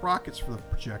 so the sprockets for the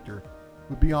projector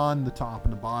would be on the top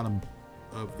and the bottom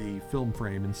of the film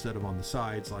frame instead of on the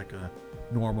sides like a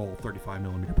normal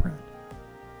 35mm print.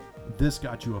 This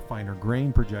got you a finer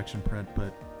grain projection print,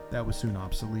 but that was soon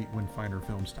obsolete when finer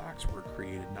film stocks were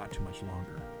created not too much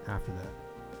longer after that.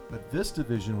 But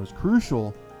VistaVision was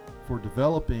crucial for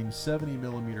developing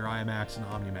 70mm IMAX and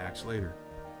OmniMax later.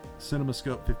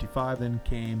 CinemaScope 55 then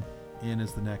came in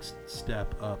as the next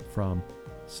step up from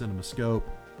CinemaScope.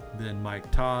 Then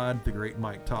Mike Todd, the great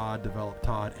Mike Todd, developed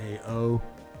Todd AO,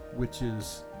 which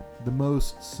is the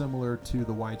most similar to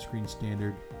the widescreen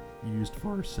standard used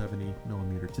for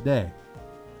 70mm today.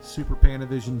 Super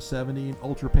Panavision 70 and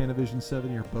Ultra Panavision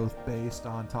 70 are both based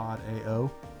on Todd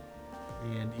AO.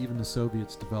 And even the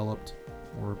Soviets developed,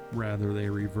 or rather they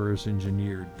reverse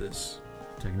engineered this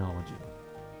technology.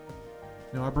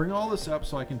 Now I bring all this up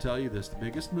so I can tell you this. The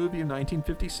biggest movie of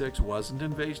 1956 wasn't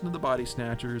Invasion of the Body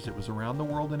Snatchers. It was Around the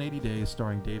World in 80 Days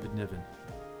starring David Niven.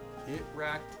 It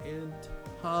racked in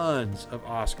tons of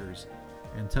Oscars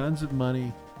and tons of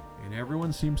money, and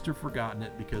everyone seems to have forgotten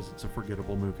it because it's a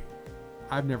forgettable movie.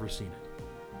 I've never seen it.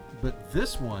 But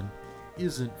this one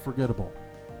isn't forgettable.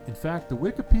 In fact, the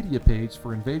Wikipedia page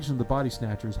for Invasion of the Body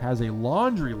Snatchers has a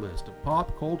laundry list of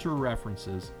pop culture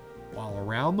references, while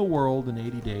Around the World in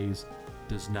 80 Days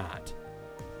does not.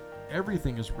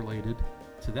 Everything is related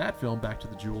to that film back to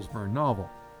the Jules Verne novel.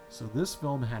 So this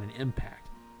film had an impact.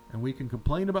 And we can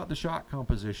complain about the shot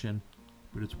composition,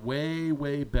 but it's way,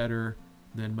 way better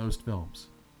than most films,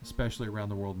 especially Around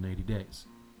the World in 80 Days.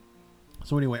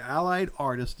 So anyway, Allied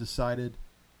artists decided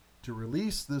to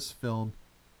release this film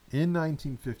in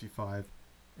 1955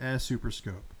 as Super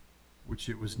Scope, which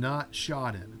it was not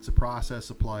shot in. It's a process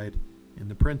applied in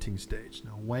the printing stage.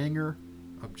 Now, Wanger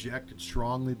objected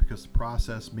strongly because the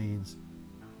process means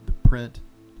the print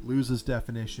loses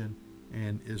definition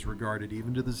and is regarded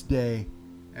even to this day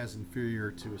as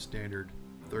inferior to a standard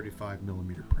 35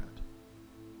 millimeter print.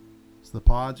 So the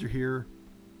pods are here.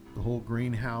 The whole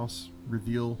greenhouse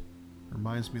reveal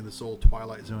reminds me of this old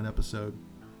Twilight Zone episode.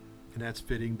 And that's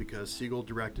fitting because Siegel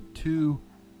directed 2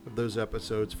 of those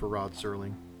episodes for Rod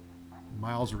Serling.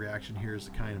 Miles' reaction here is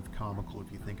kind of comical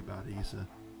if you think about it.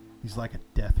 He's like a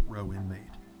death row inmate.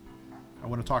 I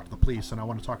want to talk to the police and I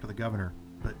want to talk to the governor,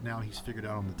 but now he's figured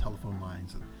out on the telephone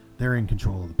lines that they're in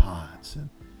control of the pods. And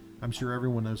I'm sure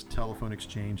everyone knows telephone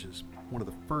exchange is one of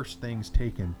the first things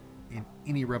taken in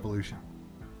any revolution.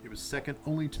 It was second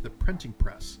only to the printing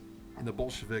press in the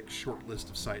Bolshevik short list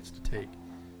of sites to take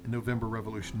in November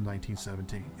Revolution in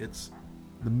 1917. It's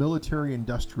the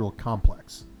military-industrial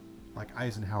complex, like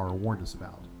Eisenhower warned us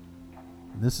about.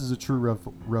 And this is a true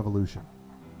revolution.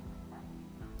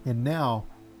 And now,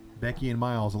 Becky and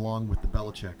Miles, along with the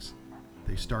Belichicks,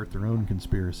 they start their own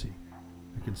conspiracy.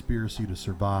 A conspiracy to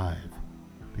survive.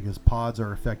 Because pods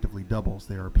are effectively doubles.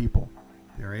 They are people.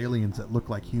 They are aliens that look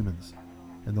like humans.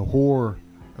 And the horror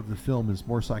of the film is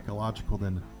more psychological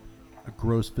than a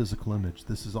gross physical image.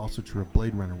 This is also true of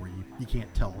Blade Runner, where you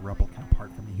can't tell a replicant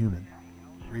apart from a human,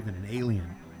 or even an alien.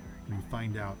 When you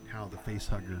find out how the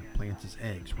facehugger plants his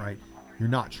eggs, right? You're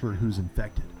not sure who's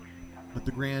infected. But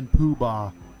the grand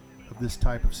poobah of this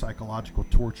type of psychological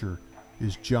torture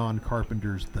is John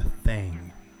Carpenter's The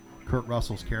Thing. Kurt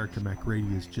Russell's character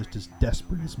MacReady is just as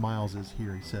desperate as Miles is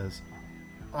here. He says,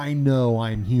 "I know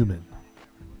I'm human."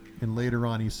 And later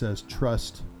on he says,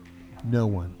 "Trust no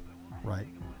one," right?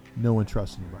 No one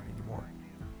trusts anybody anymore.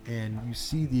 And you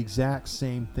see the exact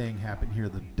same thing happen here.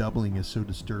 The doubling is so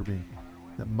disturbing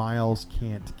that Miles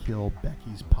can't kill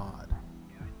Becky's pod.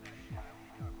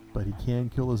 But he can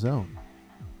kill his own.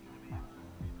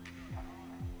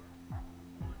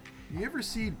 You ever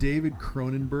see David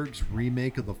Cronenberg's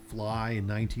remake of The Fly in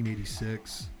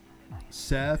 1986?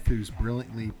 Seth, who's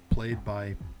brilliantly played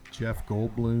by Jeff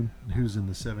Goldblum, who's in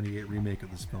the 78 remake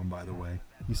of this film, by the way,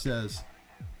 he says,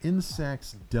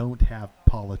 "Insects don't have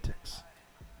politics.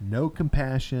 No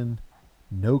compassion,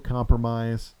 no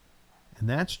compromise." And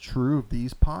that's true of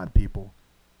these pod people.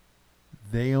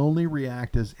 They only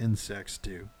react as insects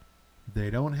do. They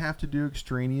don't have to do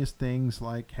extraneous things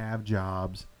like have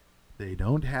jobs. They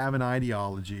don't have an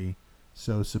ideology.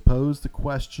 So suppose the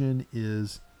question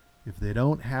is, if they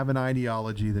don't have an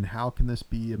ideology, then how can this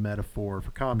be a metaphor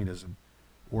for communism?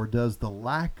 Or does the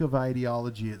lack of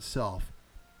ideology itself,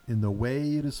 in the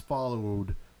way it is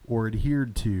followed or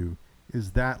adhered to,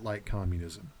 is that like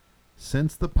communism?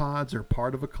 Since the pods are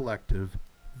part of a collective,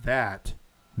 that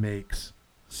makes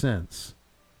sense.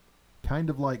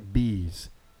 Kind of like bees.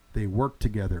 They work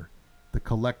together. The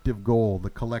collective goal, the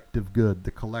collective good,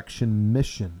 the collection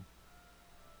mission.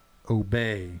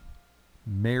 Obey.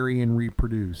 Marry and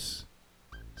reproduce.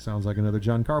 Sounds like another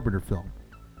John Carpenter film.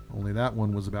 Only that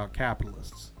one was about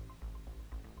capitalists.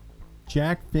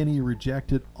 Jack Finney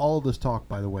rejected all of this talk,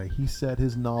 by the way. He said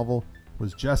his novel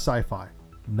was just sci-fi,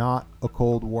 not a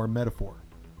Cold War metaphor.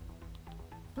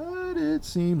 But it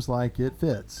seems like it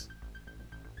fits.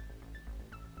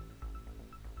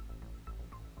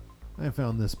 I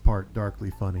found this part darkly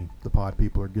funny. The pod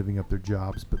people are giving up their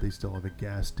jobs, but they still have a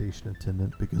gas station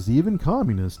attendant because even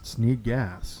communists need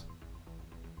gas.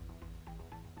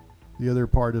 The other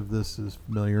part of this is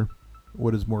familiar.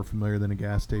 What is more familiar than a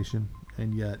gas station?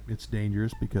 And yet it's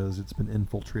dangerous because it's been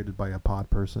infiltrated by a pod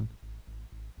person.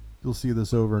 You'll see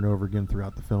this over and over again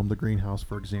throughout the film. The greenhouse,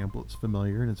 for example, it's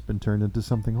familiar and it's been turned into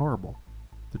something horrible.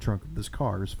 The trunk of this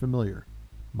car is familiar.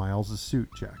 Miles' suit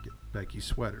jacket, Becky's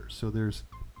sweater. So there's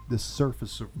this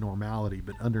surface of normality,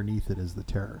 but underneath it is the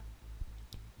terror.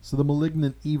 So the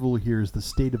malignant evil here is the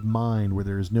state of mind where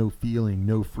there is no feeling,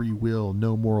 no free will,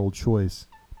 no moral choice.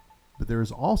 But there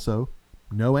is also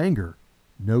no anger,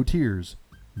 no tears,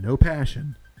 no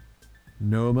passion,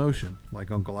 no emotion,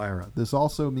 like Uncle Ira. This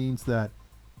also means that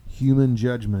human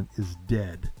judgment is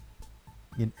dead,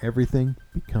 and everything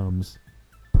becomes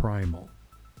primal.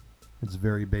 It's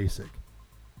very basic.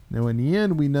 Now, in the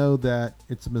end, we know that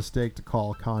it's a mistake to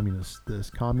call communists this.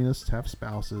 Communists have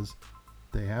spouses,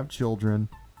 they have children,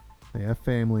 they have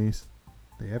families,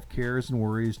 they have cares and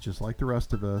worries just like the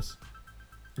rest of us.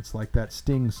 It's like that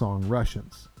Sting song,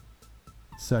 Russians.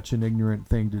 It's such an ignorant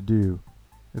thing to do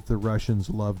if the Russians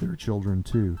love their children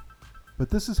too. But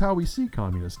this is how we see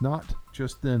communists, not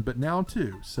just then, but now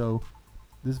too. So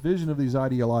this vision of these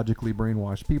ideologically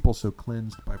brainwashed people so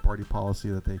cleansed by party policy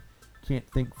that they can't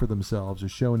think for themselves or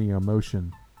show any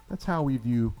emotion, that's how we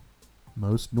view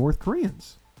most North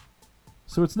Koreans.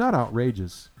 So it's not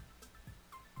outrageous,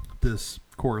 this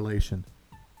correlation.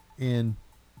 And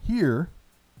here,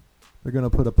 they're going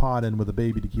to put a pot in with a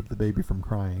baby to keep the baby from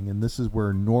crying. And this is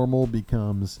where normal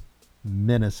becomes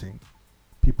menacing.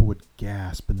 People would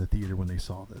gasp in the theater when they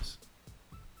saw this.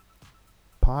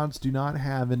 Pods do not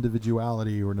have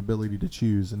individuality or an ability to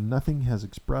choose, and nothing has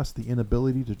expressed the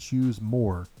inability to choose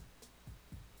more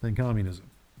than communism.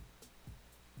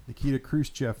 Nikita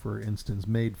Khrushchev, for instance,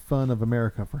 made fun of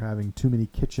America for having too many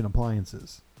kitchen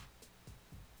appliances.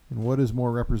 And what is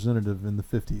more representative in the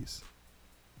 50s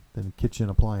than kitchen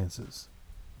appliances?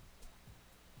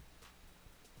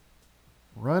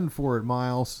 Run for it,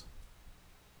 Miles.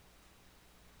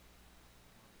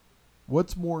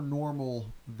 What's more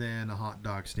normal than a hot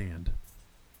dog stand?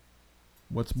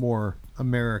 What's more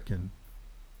American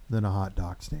than a hot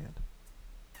dog stand?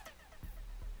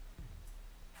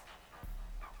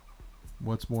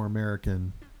 What's more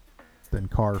American than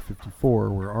Car 54,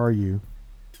 Where Are You,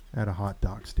 at a hot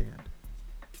dog stand?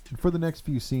 And for the next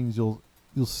few scenes, you'll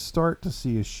start to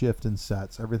see a shift in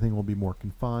sets. Everything will be more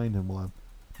confined and will have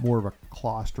more of a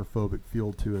claustrophobic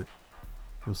feel to it.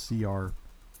 You'll see our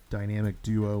dynamic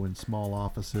duo in small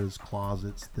offices,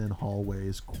 closets, thin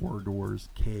hallways, corridors,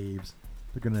 caves.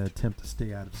 They're going to attempt to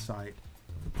stay out of sight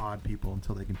of the pod people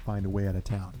until they can find a way out of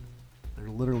town. They're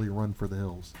literally run for the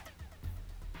hills.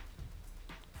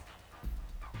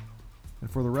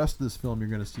 And for the rest of this film, you're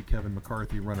going to see Kevin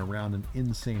McCarthy run around an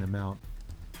insane amount.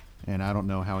 And I don't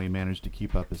know how he managed to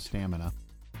keep up his stamina.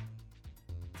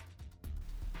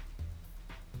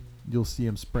 You'll see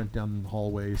him sprint down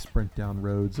hallways, sprint down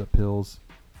roads, up hills.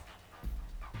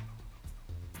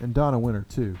 And Donna Winter,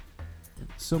 too.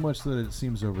 So much that it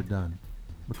seems overdone.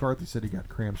 McCarthy said he got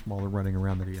cramps from all the running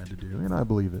around that he had to do, and I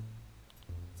believe it.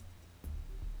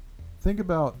 Think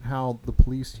about how the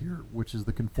police here, which is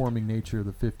the conforming nature of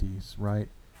the 50s, right?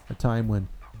 A time when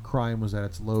crime was at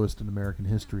its lowest in American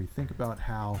history. Think about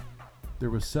how there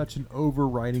was such an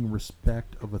overriding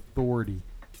respect of authority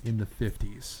in the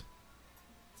 50s.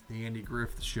 The Andy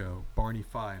Griffith Show, Barney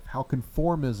Fife, how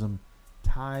conformism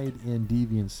tied in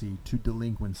deviancy to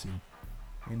delinquency.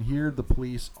 And here the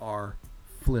police are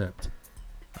flipped.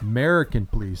 American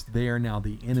police, they are now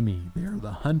the enemy. They are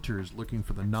the hunters looking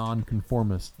for the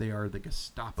non-conformists. They are the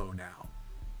Gestapo now.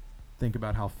 Think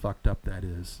about how fucked up that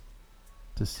is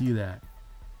to see that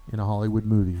in a Hollywood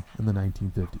movie in the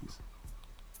 1950s.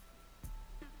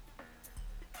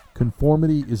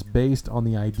 Conformity is based on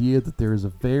the idea that there is a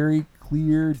very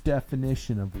clear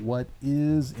definition of what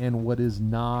is and what is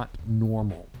not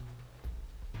normal.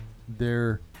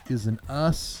 There is an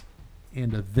us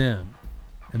and a them.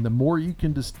 And the more you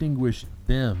can distinguish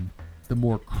them, the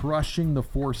more crushing the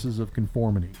forces of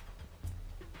conformity.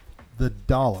 The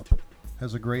Dollop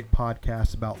has a great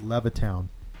podcast about Levittown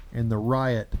and the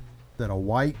riot that a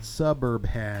white suburb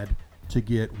had to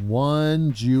get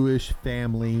one Jewish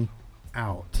family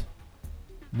out.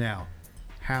 Now,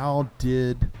 how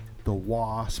did the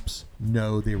WASPs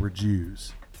know they were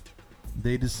Jews?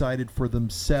 They decided for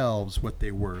themselves what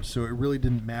they were, so it really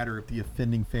didn't matter if the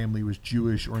offending family was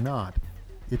Jewish or not.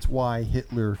 It's why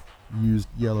Hitler used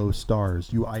yellow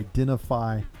stars. You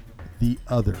identify the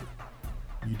other.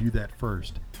 You do that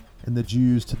first. And the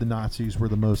Jews to the Nazis were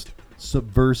the most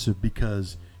subversive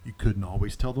because you couldn't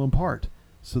always tell them apart.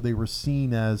 So they were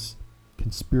seen as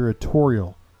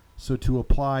conspiratorial. So to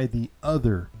apply the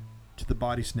other to the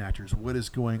body snatchers, what is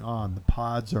going on? The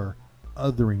pods are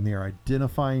othering. They're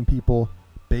identifying people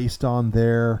based on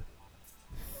their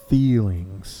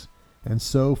feelings. And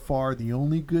so far, the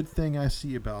only good thing I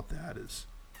see about that is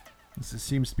this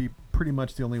seems to be pretty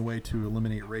much the only way to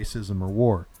eliminate racism or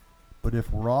war. But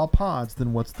if we're all pods,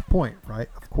 then what's the point, right?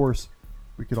 Of course,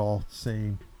 we could all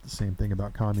say the same thing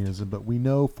about communism, but we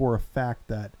know for a fact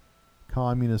that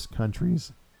communist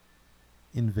countries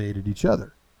invaded each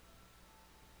other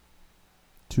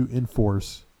to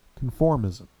enforce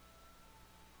conformism.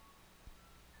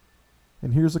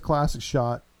 And here's a classic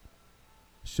shot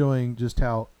showing just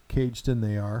how caged in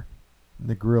they are in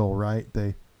the grill, right?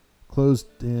 They closed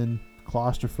in,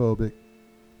 claustrophobic,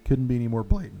 couldn't be any more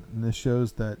blatant. And this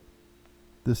shows that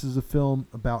this is a film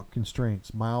about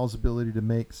constraints. Miles' ability to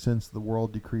make sense of the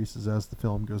world decreases as the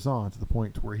film goes on, to the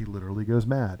point to where he literally goes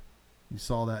mad. You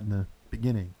saw that in the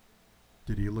beginning.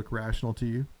 Did he look rational to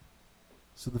you?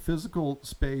 So the physical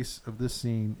space of this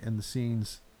scene and the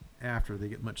scenes after, they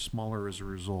get much smaller as a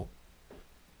result.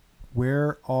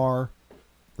 Where are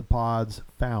the pods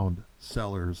found?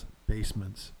 Cellars,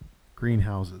 basements,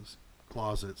 greenhouses,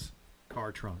 closets,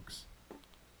 car trunks,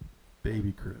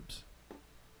 baby cribs.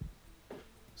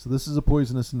 So this is a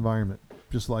poisonous environment,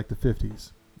 just like the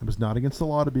 50s. It was not against the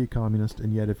law to be a communist,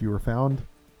 and yet if you were found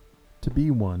to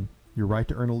be one, your right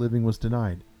to earn a living was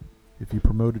denied. If you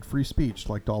promoted free speech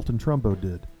like Dalton Trumbo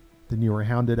did, then you were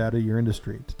hounded out of your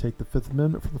industry. To take the Fifth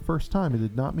Amendment for the first time, it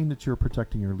did not mean that you were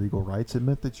protecting your legal rights. It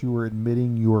meant that you were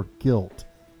admitting your guilt.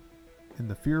 And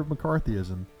the fear of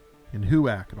McCarthyism and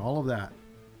HUAC and all of that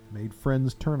made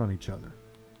friends turn on each other,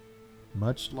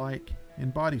 much like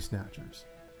in Body Snatchers.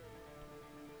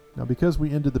 Now, because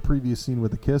we ended the previous scene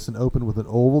with a kiss and opened with an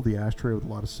oval, the ashtray with a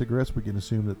lot of cigarettes, we can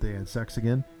assume that they had sex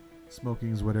again.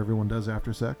 Smoking is what everyone does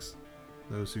after sex.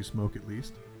 Those who smoke, at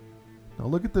least. Now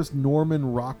look at this Norman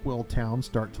Rockwell town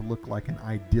start to look like an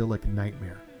idyllic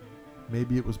nightmare.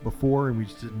 Maybe it was before and we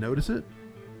just didn't notice it.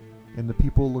 And the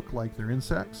people look like they're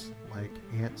insects, like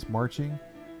ants marching,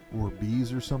 or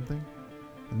bees or something.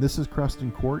 And this is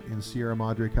Cruston Court in Sierra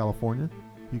Madre, California.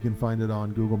 You can find it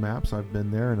on Google Maps. I've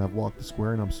been there and I've walked the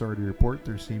square, and I'm sorry to report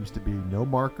there seems to be no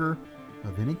marker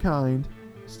of any kind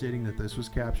stating that this was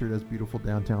captured as beautiful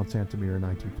downtown Santa Mira in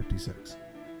 1956.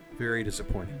 Very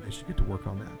disappointing. They should get to work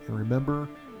on that. And remember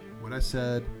what I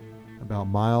said about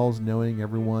Miles knowing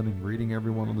everyone and greeting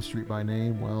everyone on the street by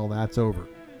name? Well, that's over.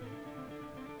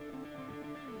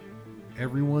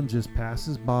 Everyone just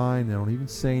passes by and they don't even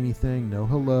say anything. No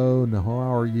hello, no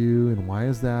how are you, and why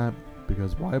is that?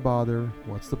 Because why bother?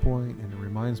 What's the point? And it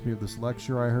reminds me of this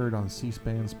lecture I heard on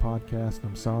C-SPAN's podcast. And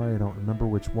I'm sorry, I don't remember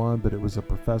which one, but it was a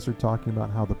professor talking about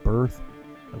how the birth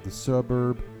of the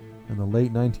suburb in the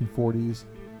late 1940s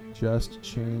just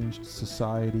changed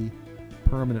society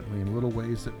permanently in little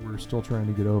ways that we're still trying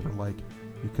to get over. Like,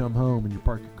 you come home and you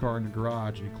park your car in the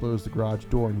garage and you close the garage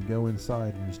door and you go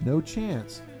inside, and there's no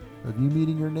chance of you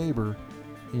meeting your neighbor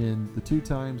in the 2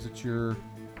 times that you're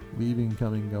leaving,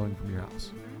 coming, going from your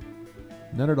house.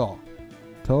 None at all.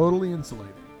 Totally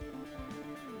insulated.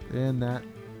 And that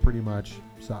pretty much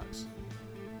sucks.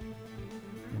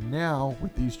 And now,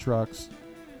 with these trucks,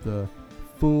 the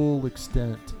full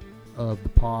extent of the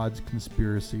pod's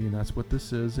conspiracy, and that's what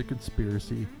this is, a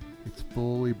conspiracy, it's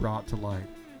fully brought to light.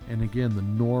 And again, the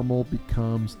normal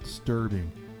becomes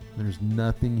disturbing. There's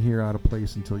nothing here out of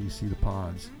place until you see the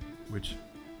pods, which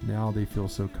now they feel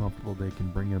so comfortable they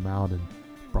can bring them out in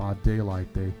broad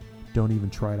daylight. They don't even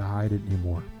try to hide it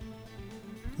anymore.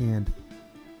 And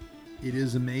it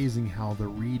is amazing how the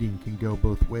reading can go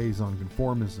both ways on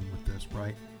conformism with this,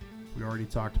 right? We already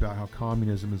talked about how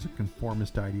communism is a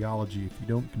conformist ideology. If you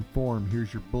don't conform,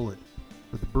 here's your bullet.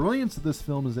 But the brilliance of this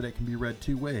film is that it can be read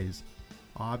 2 ways.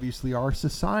 Obviously, our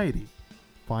society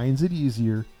finds it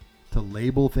easier to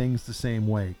label things the same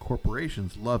way.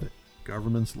 Corporations love it.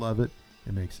 Governments love it.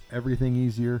 It makes everything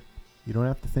easier. You don't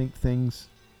have to think things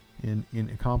in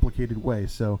a complicated way.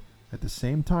 So at the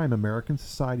same time, American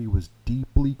society was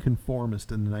deeply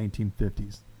conformist in the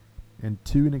 1950s, and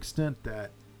to an extent that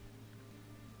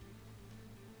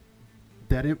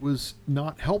it was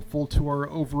not helpful to our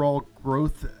overall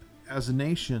growth as a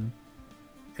nation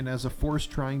and as a force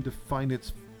trying to find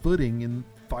its footing in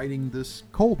fighting this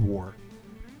Cold War.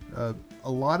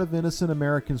 A lot of innocent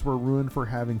Americans were ruined for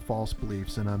having false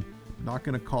beliefs, and I'm not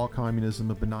going to call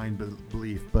communism a benign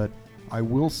belief, but I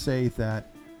will say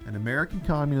that an American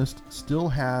communist still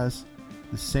has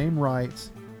the same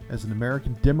rights as an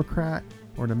American Democrat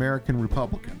or an American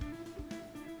Republican.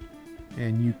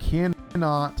 And you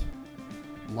cannot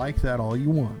like that all you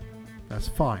want. That's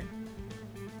fine.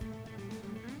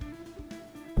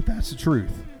 But that's the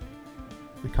truth.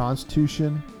 The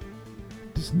Constitution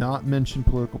does not mention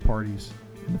political parties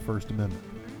in the First Amendment.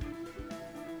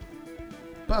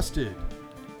 Busted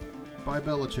by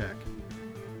Belichick.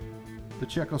 the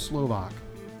Czechoslovak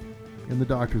in the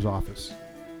doctor's office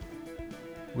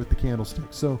with the candlestick.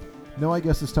 So now I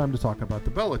guess it's time to talk about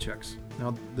the Belichicks.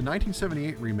 Now, the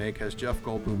 1978 remake has Jeff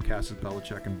Goldblum cast as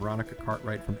Belichick and Veronica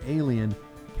Cartwright from Alien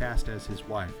cast as his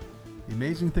wife. The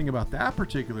amazing thing about that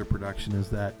particular production is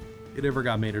that it never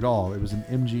got made at all. It was an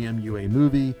MGM UA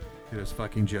movie. It has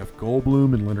fucking Jeff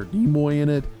Goldblum and Leonard Nimoy in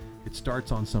it. It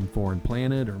starts on some foreign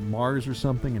planet or Mars or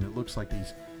something, and it looks like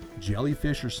these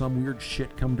jellyfish or some weird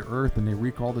shit come to Earth, and they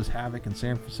wreak all this havoc in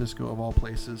San Francisco, of all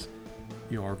places.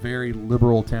 You know, our very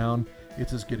liberal town.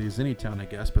 It's as good as any town, I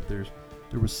guess, but there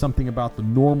was something about the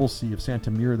normalcy of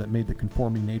Santa Mira that made the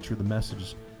conforming nature of the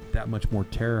message that much more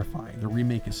terrifying. The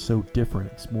remake is so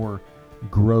different. It's more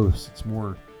gross. It's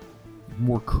more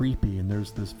creepy, and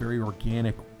there's this very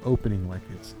organic opening, like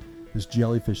it's this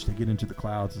jellyfish that get into the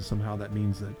clouds, and somehow that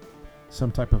means that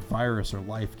some type of virus or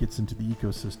life gets into the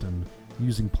ecosystem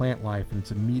using plant life, and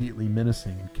it's immediately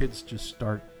menacing, and kids just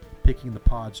start picking the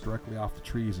pods directly off the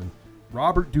trees, and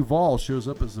Robert Duvall shows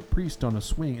up as a priest on a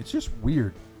swing. It's just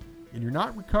weird, and you're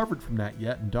not recovered from that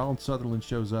yet. And Donald Sutherland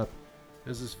shows up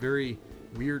as this very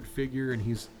weird figure, and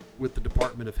he's with the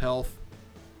Department of Health.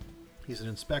 He's an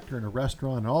inspector in a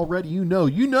restaurant, and already you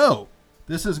know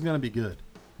this isn't going to be good.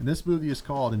 And this movie is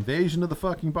called Invasion of the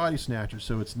fucking Body Snatchers,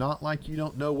 so it's not like you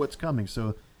don't know what's coming.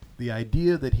 So the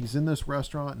idea that he's in this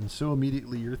restaurant, and so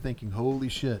immediately you're thinking, holy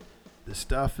shit, this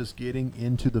stuff is getting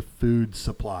into the food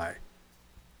supply.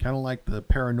 Kind of like the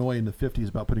paranoia in the 50s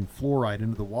about putting fluoride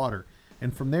into the water.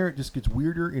 And from there, it just gets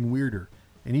weirder and weirder.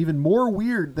 And even more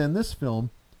weird than this film,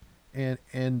 and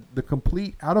the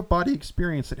complete out-of-body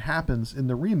experience that happens in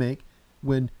the remake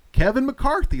when Kevin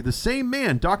McCarthy, the same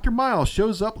man, Dr. Miles,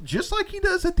 shows up just like he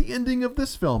does at the ending of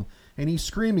this film. And he's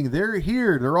screaming, they're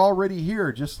here, they're already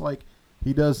here, just like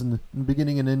he does in the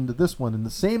beginning and end of this one. And the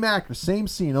same actor, same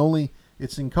scene, only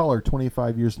it's in color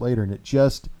 25 years later. And it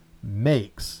just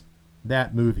makes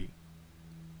that movie.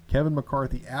 Kevin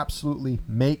McCarthy absolutely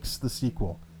makes the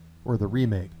sequel or the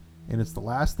remake, and it's the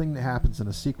last thing that happens in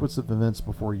a sequence of events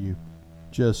before you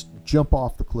just jump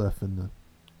off the cliff in the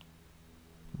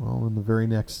very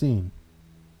next scene.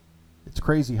 It's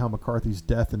crazy how McCarthy's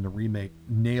death in the remake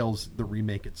nails the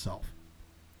remake itself.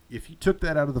 If you took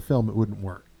that out of the film, it wouldn't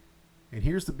work. And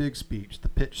here's the big speech, the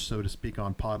pitch, so to speak,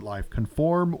 on Pod Life: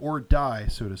 conform or die,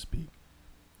 so to speak.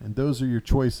 And those are your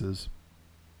choices.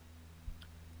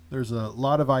 There's a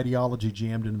lot of ideology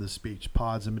jammed into the speech.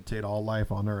 Pods imitate all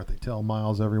life on Earth. They tell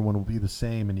Miles everyone will be the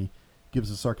same, and he gives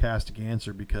a sarcastic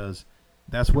answer because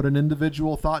that's what an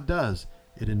individual thought does.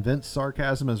 It invents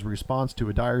sarcasm as a response to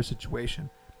a dire situation.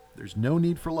 There's no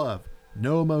need for love,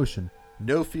 no emotion,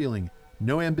 no feeling,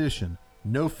 no ambition,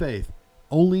 no faith,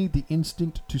 only the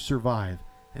instinct to survive.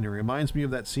 And it reminds me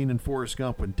of that scene in Forrest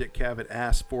Gump when Dick Cavett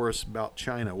asks Forrest about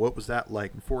China. What was that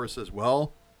like? And Forrest says,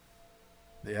 well,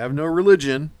 they have no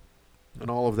religion. And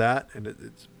all of that, and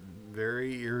it's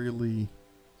very eerily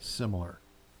similar.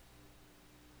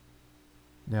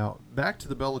 Now, back to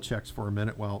the Belichicks for a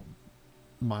minute while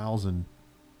Miles and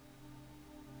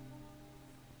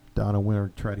Donna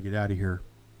Winter try to get out of here.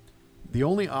 The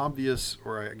only obvious,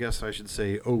 or I guess I should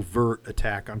say overt,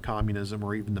 attack on communism,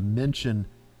 or even the mention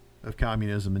of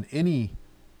communism in any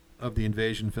of the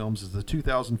invasion films, is the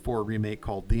 2004 remake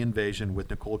called The Invasion with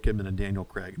Nicole Kidman and Daniel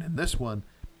Craig. And in this one,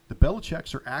 the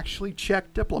Belichicks are actually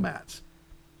Czech diplomats,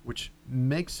 which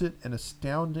makes it an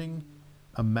astounding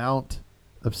amount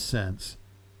of sense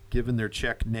given their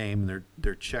Czech name and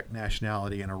their Czech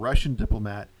nationality. And a Russian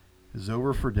diplomat is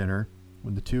over for dinner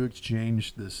when the two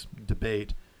exchange this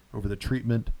debate over the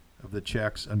treatment of the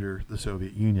Czechs under the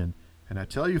Soviet Union. And I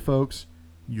tell you folks,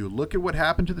 you look at what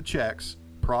happened to the Czechs,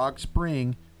 Prague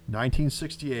Spring,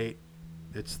 1968,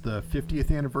 it's the 50th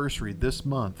anniversary this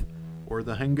month, or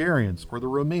the Hungarians, or the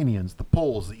Romanians, the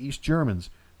Poles, the East Germans,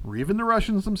 or even the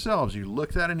Russians themselves. You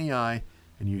look that in the eye,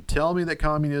 and you tell me that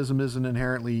communism isn't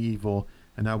inherently evil,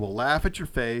 and I will laugh at your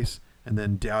face, and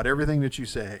then doubt everything that you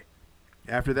say.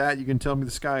 After that, you can tell me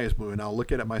the sky is blue, and I'll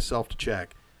look at it myself to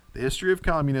check. The history of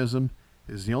communism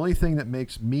is the only thing that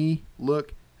makes me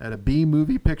look at a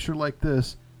B-movie picture like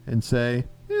this and say,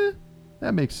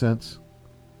 that makes sense.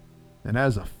 And that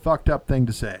is a fucked up thing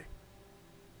to say.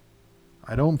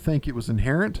 I don't think it was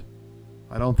inherent.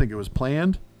 I don't think it was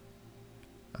planned.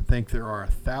 I think there are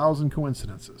 1,000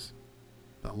 coincidences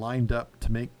that lined up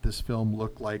to make this film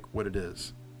look like what it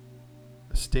is.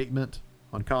 A statement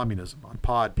on communism, on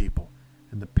pod people,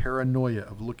 and the paranoia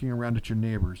of looking around at your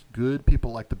neighbors, good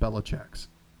people like the Belichicks,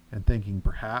 and thinking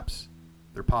perhaps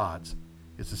they're pods.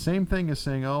 It's the same thing as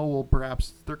saying, oh, well,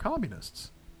 perhaps they're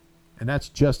communists. And that's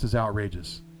just as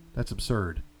outrageous. That's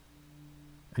absurd.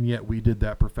 And yet we did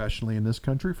that professionally in this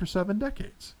country for 7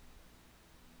 decades.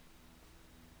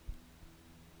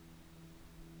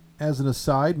 As an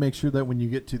aside, make sure that when you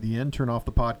get to the end, turn off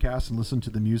the podcast and listen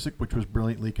to the music, which was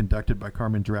brilliantly conducted by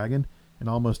Carmen Dragon. In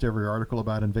almost every article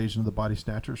about Invasion of the Body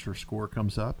Snatchers, her score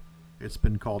comes up. It's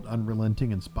been called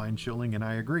unrelenting and spine-chilling, and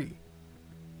I agree.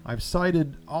 I've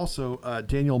cited also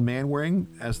Daniel Manwaring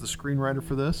as the screenwriter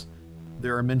for this.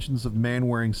 There are mentions of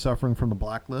Manwaring suffering from the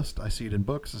blacklist. I see it in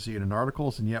books, I see it in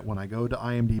articles, and yet when I go to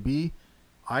IMDb,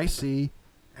 I see,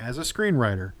 as a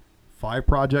screenwriter, 5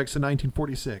 projects in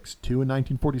 1946, 2 in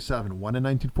 1947, 1 in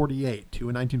 1948, 2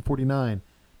 in 1949,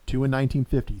 2 in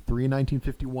 1950, 3 in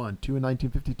 1951, 2 in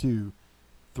 1952,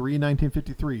 3 in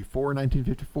 1953, 4 in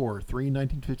 1954, 3 in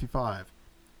 1955,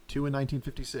 2 in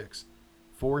 1956,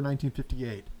 4 in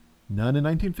 1958, none in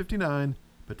 1959,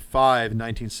 but 5 in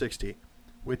 1960,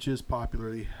 which is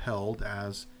popularly held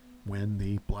as when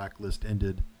the blacklist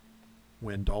ended,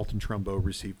 when Dalton Trumbo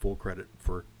received full credit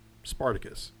for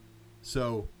Spartacus.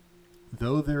 So,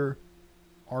 though there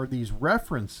are these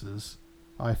references,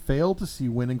 I fail to see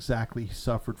when exactly he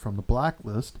suffered from the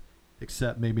blacklist,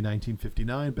 except maybe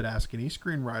 1959, but ask any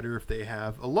screenwriter if they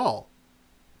have a lull.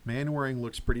 Manwaring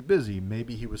looks pretty busy.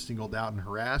 Maybe he was singled out and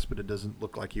harassed, but it doesn't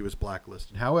look like he was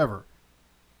blacklisted. However,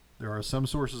 there are some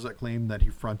sources that claim that he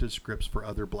fronted scripts for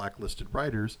other blacklisted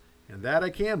writers, and that I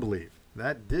can believe.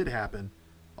 That did happen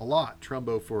a lot.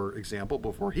 Trumbo, for example,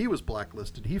 before he was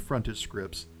blacklisted, he fronted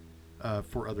scripts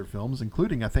for other films,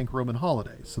 including, I think, Roman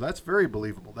Holiday. So that's very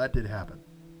believable. That did happen.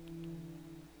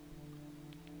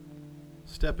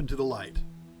 Step into the light.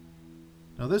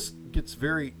 Now this gets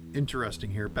very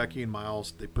interesting here. Becky and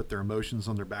Miles, they put their emotions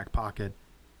on their back pocket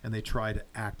and they try to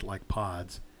act like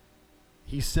pods.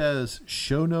 He says,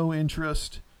 show no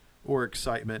interest or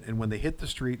excitement, and when they hit the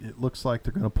street, it looks like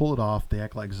they're going to pull it off. They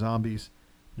act like zombies.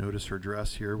 Notice her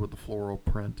dress here with the floral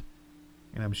print.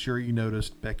 And I'm sure you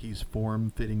noticed Becky's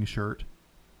form-fitting shirt.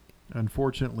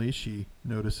 Unfortunately, she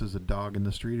notices a dog in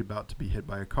the street about to be hit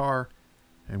by a car,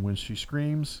 and when she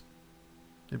screams,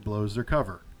 it blows their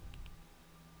cover.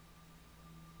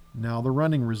 Now the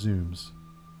running resumes.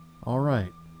 All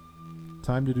right,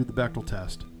 time to do the Bechdel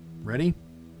test. Ready?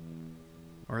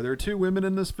 Are there 2 women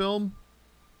in this film?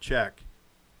 Check.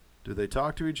 Do they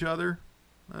talk to each other?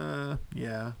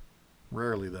 Yeah.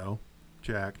 Rarely, though.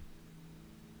 Check.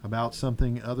 About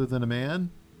something other than a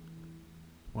man?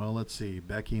 Well, let's see.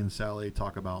 Becky and Sally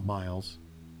talk about Miles.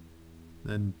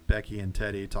 Then Becky and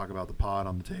Teddy talk about the pod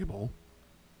on the table,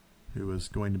 who is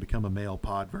going to become a male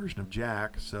pod version of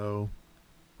Jack, so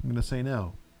I'm going to say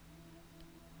no.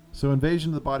 So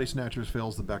Invasion of the Body Snatchers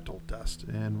fails the Bechdel test.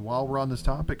 And while we're on this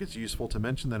topic, it's useful to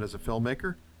mention that as a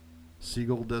filmmaker,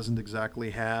 Siegel doesn't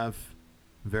exactly have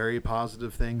very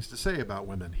positive things to say about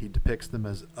women. He depicts them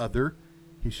as other.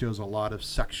 He shows a lot of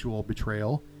sexual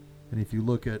betrayal. And if you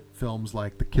look at films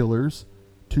like The Killers,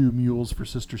 2 Mules for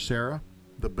Sister Sarah,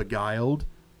 The Beguiled,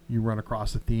 you run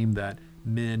across a theme that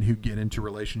men who get into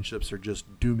relationships are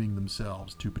just dooming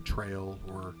themselves to betrayal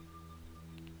or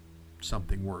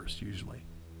something worse, usually.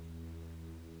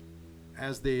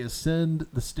 As they ascend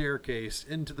the staircase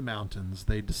into the mountains,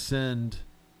 they descend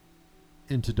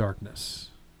into darkness,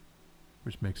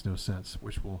 which makes no sense,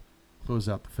 which will close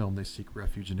out the film. They seek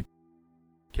refuge in a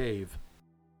cave,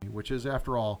 which is,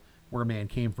 after all, where man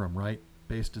came from, right?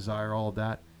 Base desire, all of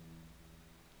that.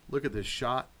 Look at this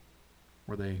shot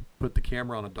where they put the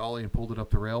camera on a dolly and pulled it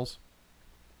up the rails.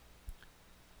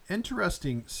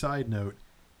 Interesting side note,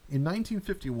 in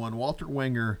 1951, Walter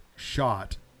Wenger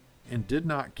shot and did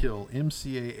not kill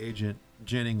MCA agent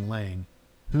Jennings Lang,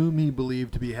 whom he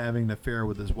believed to be having an affair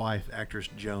with his wife, actress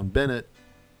Joan Bennett,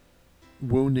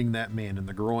 wounding that man in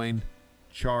the groin,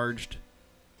 charged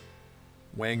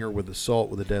Wenger with assault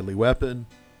with a deadly weapon,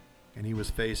 and he was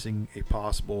facing a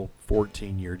possible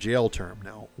 14-year jail term.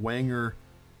 Now, Wenger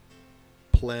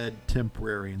pled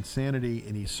temporary insanity,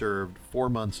 and he served 4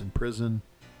 months in prison,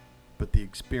 but the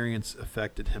experience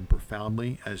affected him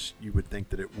profoundly, as you would think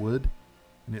that it would,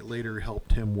 and it later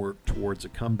helped him work towards a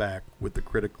comeback with the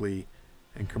critically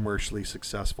and commercially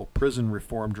successful prison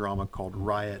reform drama called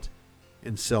Riot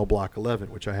in Cell Block 11,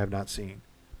 which I have not seen.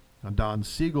 Now, Don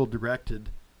Siegel directed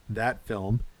that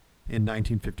film in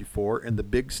 1954 and The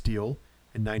Big Steal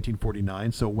in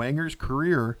 1949, so Wenger's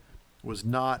career was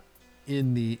not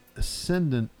in the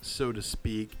ascendant, so to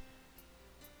speak,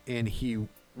 and he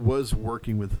was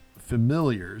working with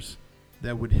familiars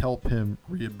that would help him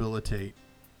rehabilitate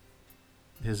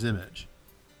his image.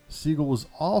 Siegel was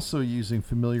also using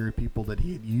familiar people that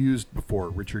he had used before.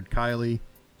 Richard Kiley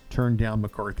turned down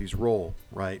McCarthy's role,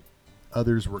 right?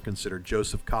 Others were considered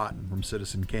Joseph Cotton from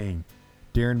Citizen Kane,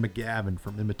 Darren McGavin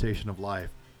from Imitation of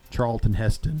Life, Charlton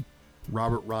Heston,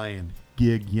 Robert Ryan,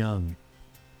 Gig Young.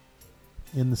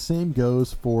 And the same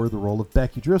goes for the role of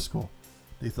Becky Driscoll.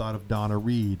 They thought of Donna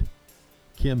Reed,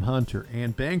 Kim Hunter,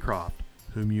 Anne Bancroft,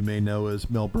 whom you may know as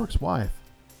Mel Brooks' wife,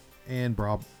 and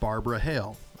Barbara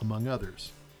Hale, among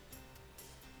others.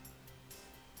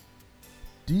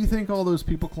 Do you think all those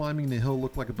people climbing the hill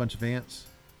look like a bunch of ants?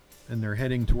 And they're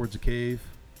heading towards a cave?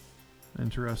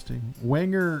 Interesting.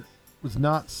 Wenger was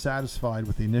not satisfied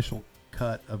with the initial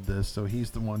cut of this, so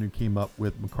he's the one who came up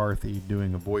with McCarthy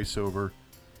doing a voiceover.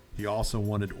 He also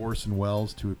wanted Orson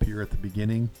Welles to appear at the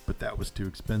beginning, but that was too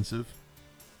expensive,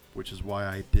 which is why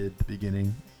I did the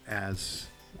beginning as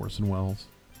Orson Welles.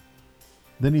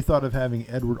 Then he thought of having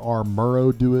Edward R.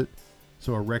 Murrow do it,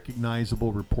 so a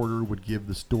recognizable reporter would give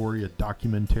the story a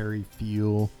documentary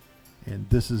feel. And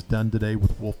this is done today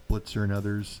with Wolf Blitzer and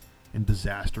others in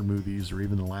disaster movies, or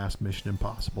even The Last Mission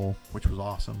Impossible, which was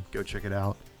awesome. Go check it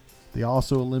out. They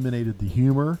also eliminated the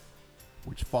humor,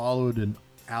 which followed an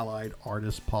Allied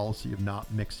artist policy of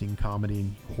not mixing comedy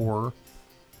and horror.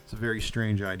 It's a very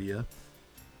strange idea.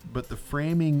 But the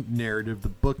framing narrative, the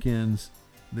bookends,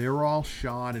 they were all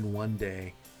shot in one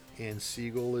day, and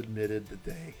Siegel admitted that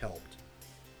they helped.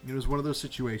 It was one of those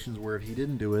situations where if he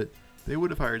didn't do it, they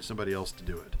would have hired somebody else to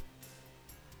do it.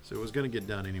 So it was going to get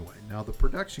done anyway. Now, the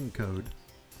production code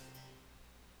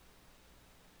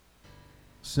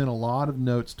sent a lot of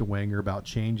notes to Wenger about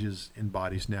changes in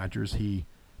Body Snatchers. He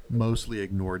mostly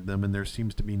ignored them, and there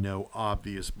seems to be no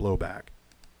obvious blowback.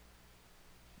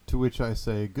 To which I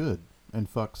say good, and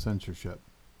fuck censorship.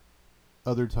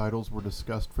 Other titles were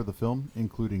discussed for the film,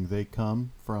 including They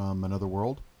Come from Another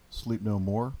World, Sleep No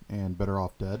More, and Better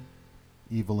Off Dead,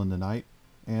 Evil in the Night,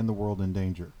 and The World in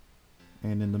Danger.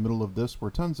 And in the middle of this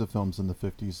were tons of films in the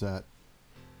 50s that,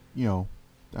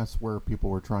 that's where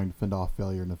people were trying to fend off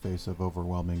failure in the face of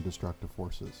overwhelming destructive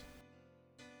forces.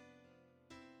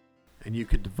 And you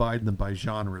could divide them by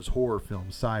genres: horror film,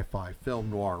 sci-fi, film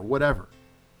noir, whatever.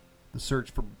 The Search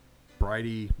for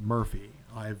Bridie Murphy,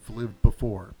 I've Lived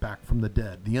Before, Back from the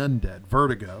Dead, The Undead,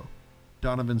 Vertigo,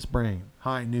 Donovan's Brain,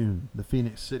 High Noon, The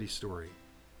Phoenix City Story,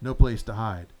 No Place to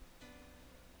Hide.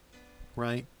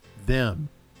 Right? Them,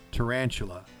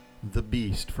 Tarantula, The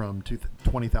Beast from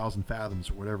 20,000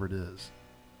 Fathoms, or whatever it is.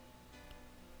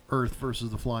 Earth versus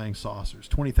the Flying Saucers,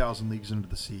 20,000 Leagues Under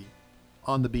the Sea,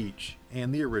 On the Beach,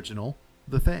 and the original,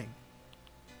 The Thing.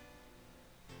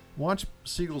 Watch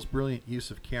Siegel's brilliant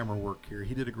use of camera work here.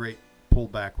 He did a great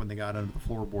pullback when they got under the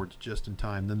floorboards just in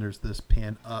time. Then there's this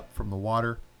pan up from the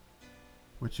water,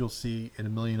 which you'll see in a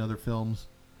million other films.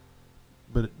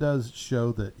 But it does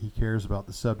show that he cares about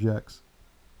the subjects.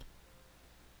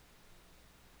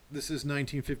 This is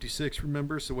 1956,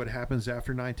 remember? So what happens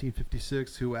after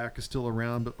 1956? Huac is still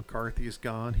around, but McCarthy is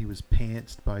gone. He was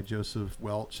pantsed by Joseph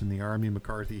Welch in the Army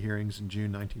McCarthy hearings in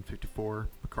June 1954.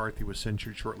 McCarthy was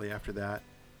censured shortly after that.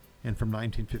 And from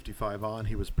 1955 on,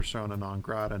 he was persona non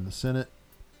grata in the Senate.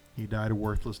 He died a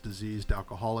worthless, diseased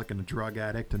alcoholic and a drug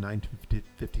addict in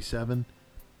 1957,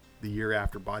 the year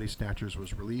after Body Snatchers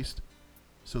was released.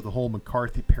 So the whole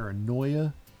McCarthy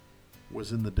paranoia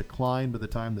was in the decline by the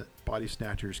time that Body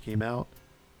Snatchers came out,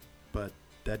 but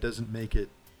that doesn't make it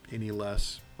any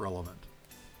less relevant.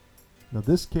 Now,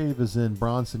 this cave is in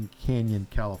Bronson Canyon,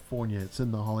 California. It's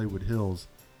in the Hollywood Hills.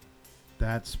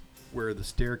 That's where the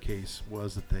staircase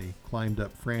was that they climbed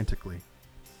up frantically.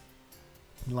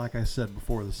 And like I said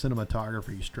before, the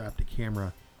cinematographer strapped a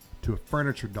camera to a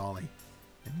furniture dolly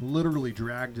and literally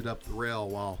dragged it up the rail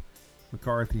while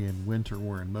McCarthy and Winter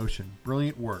were in motion.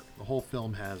 Brilliant work. The whole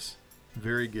film has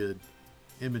very good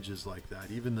images like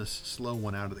that, even this slow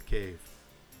one out of the cave.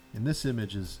 And this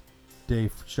image is day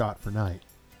shot for night.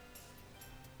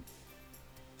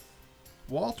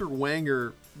 Walter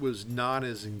Wenger was not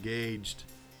as engaged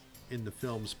in the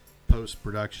film's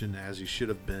post-production as he should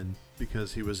have been,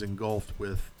 because he was engulfed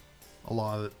with a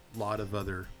lot of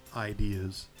other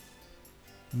ideas,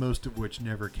 most of which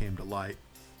never came to light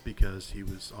because he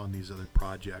was on these other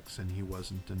projects and he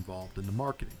wasn't involved in the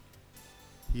marketing.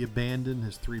 He abandoned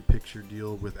his 3-picture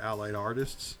deal with Allied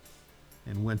Artists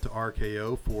and went to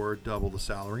RKO for double the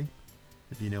salary.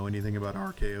 If you know anything about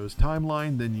RKO's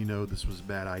timeline, then you know this was a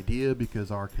bad idea, because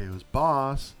RKO's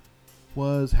boss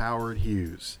was Howard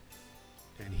Hughes.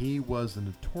 And he was a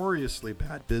notoriously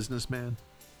bad businessman.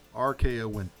 RKO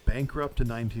went bankrupt in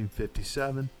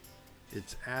 1957.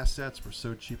 Its assets were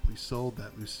so cheaply sold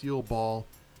that Lucille Ball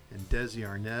and Desi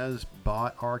Arnaz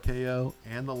bought RKO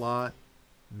and the lot,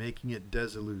 making it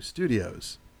Desilu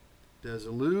Studios.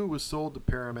 Desilu was sold to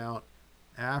Paramount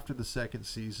after the second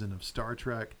season of Star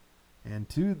Trek, and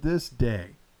to this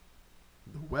day,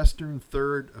 the western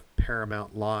third of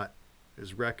Paramount lot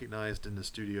is recognized in the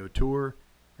studio tour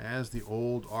as the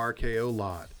old RKO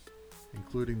lot,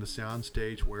 including the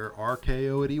soundstage where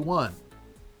RKO 81,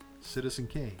 Citizen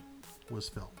Kane, was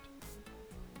filmed.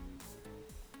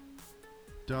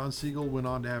 Don Siegel went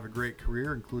on to have a great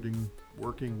career, including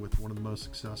working with one of the most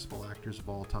successful actors of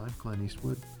all time, Clint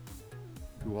Eastwood,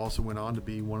 who also went on to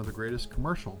be one of the greatest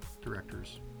commercial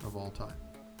directors of all time.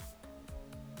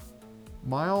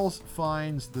 Miles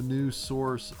finds the new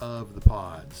source of the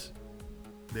pods.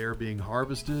 They're being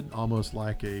harvested almost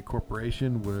like a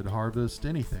corporation would harvest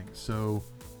anything. So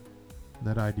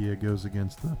that idea goes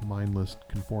against the mindless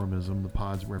conformism the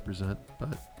pods represent,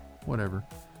 but whatever.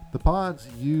 The pods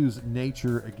use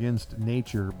nature against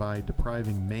nature by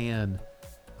depriving man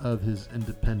of his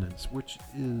independence, which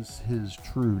is his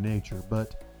true nature.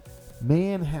 But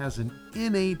man has an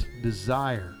innate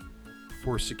desire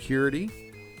for security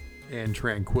and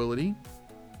tranquility,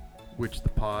 which the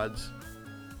pods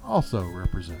also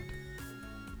represent.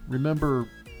 Remember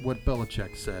what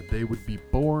Belichick said, they would be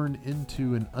born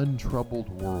into an untroubled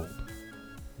world.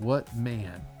 What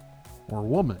man or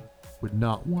woman would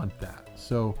not want that?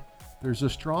 So there's a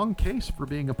strong case for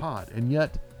being a pod, and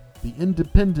yet the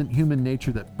independent human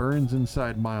nature that burns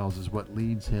inside Miles is what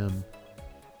leads him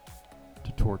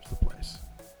to torch the place.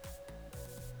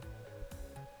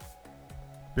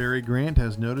 Barry Grant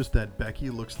has noticed that Becky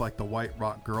looks like the White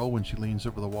Rock Girl when she leans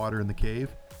over the water in the cave.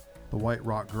 The White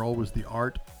Rock Girl was the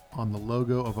art on the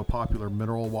logo of a popular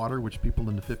mineral water, which people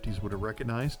in the 50s would have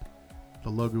recognized. The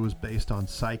logo was based on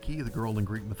Psyche, the girl in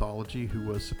Greek mythology who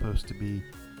was supposed to be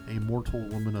a mortal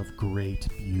woman of great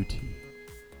beauty.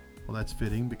 Well, that's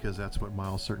fitting because that's what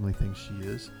Miles certainly thinks she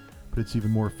is. But it's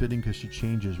even more fitting because she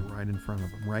changes right in front of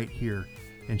him, right here,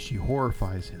 and she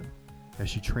horrifies him as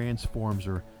she transforms,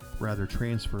 or rather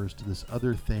transfers, to this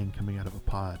other thing coming out of a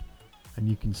pod. And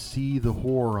you can see the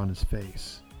horror on his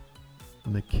face.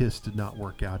 When the kiss did not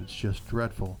work out, it's just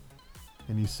dreadful.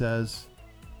 And he says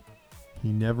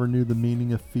he never knew the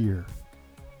meaning of fear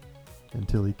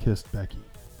until he kissed Becky.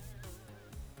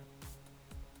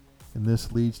 And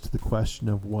this leads to the question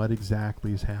of what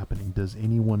exactly is happening. Does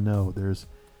anyone know? There's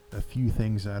a few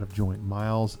things out of joint.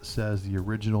 Miles says the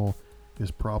original is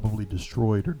probably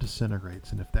destroyed or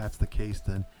disintegrates. And if that's the case,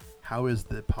 then how is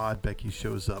the pod Becky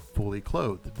shows up fully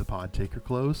clothed? Did the pod take her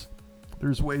clothes?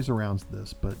 There's ways around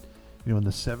this, but in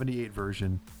the 78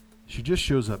 version, she just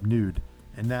shows up nude,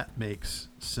 and that makes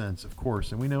sense, of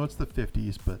course. And we know it's the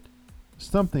 50s, but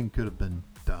something could have been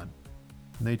done.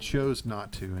 And they chose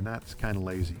not to, and that's kind of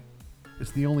lazy.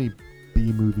 It's the only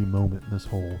B-movie moment in this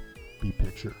whole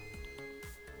B-picture.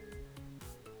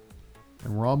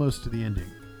 And we're almost to the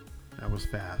ending. That was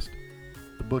fast.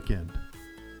 The bookend.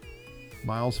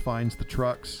 Miles finds the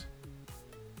trucks,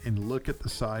 and look at the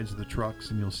sides of the trucks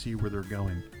and you'll see where they're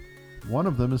going. One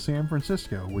of them is San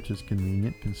Francisco, which is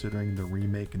convenient considering the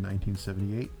remake in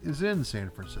 1978 is in San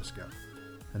Francisco.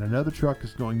 And another truck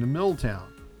is going to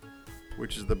Milltown,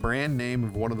 which is the brand name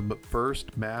of one of the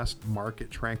first mass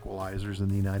market tranquilizers in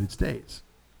the United States.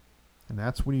 And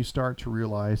that's when you start to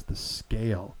realize the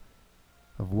scale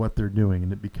of what they're doing,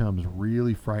 and it becomes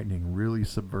really frightening, really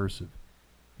subversive.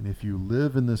 And if you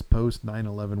live in this post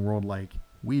 9/11 world like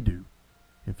we do,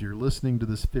 if you're listening to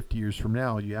this 50 years from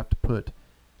now, you have to put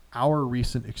our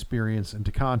recent experience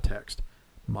into context.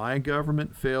 My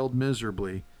government failed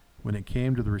miserably when it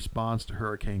came to the response to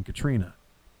Hurricane Katrina.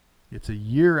 It's a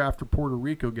year after Puerto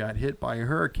Rico got hit by a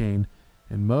hurricane,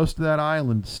 and most of that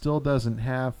island still doesn't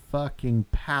have fucking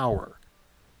power.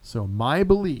 So my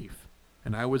belief,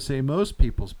 and I would say most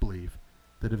people's belief,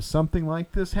 that if something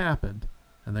like this happened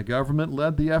and the government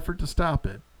led the effort to stop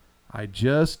it, I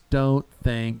just don't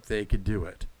think they could do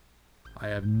it. I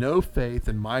have no faith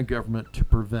in my government to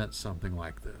prevent something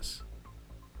like this.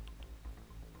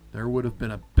 There would have been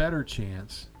a better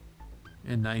chance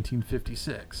in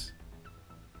 1956.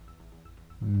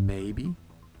 Maybe.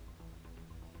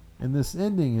 In this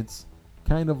ending, it's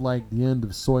kind of like the end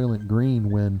of Soylent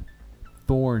Green when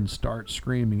Thorne starts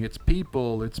screaming, it's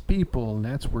people, and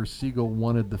that's where Siegel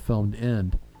wanted the film to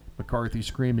end. McCarthy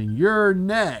screaming, you're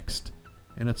next!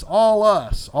 And it's all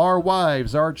us, our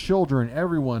wives, our children,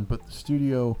 everyone, but the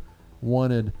studio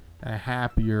wanted a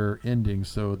happier ending,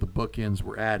 so the bookends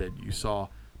were added. You saw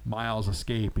Miles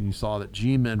escape, and you saw that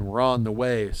G-Men were on the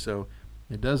way, so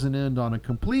it doesn't end on a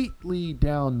completely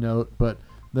down note, but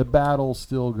the battle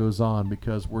still goes on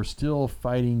because we're still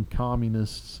fighting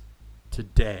communists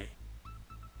today.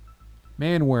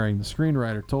 Manwaring, the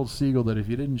screenwriter, told Siegel that if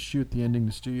he didn't shoot the ending,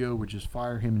 the studio would just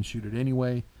fire him and shoot it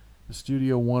anyway. The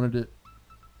studio wanted it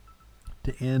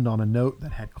to end on a note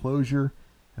that had closure,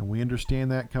 And we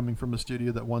understand that coming from a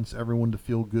studio that wants everyone to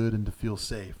feel good and to feel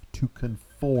safe, to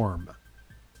conform.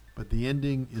 But the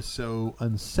ending is so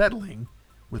unsettling,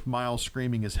 with Miles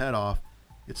screaming his head off.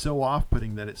 It's so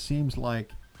off-putting that it seems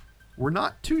like we're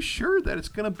not too sure that it's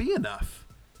going to be enough.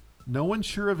 No one's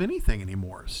sure of anything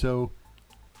anymore. So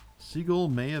Siegel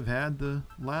may have had the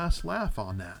last laugh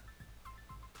on that.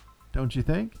 Don't you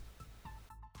think?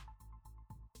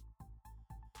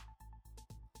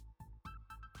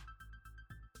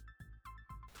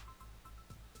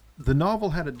 The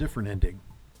novel had a different ending.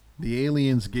 The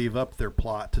aliens gave up their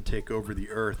plot to take over the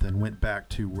Earth and went back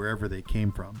to wherever they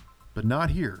came from. But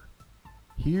not here.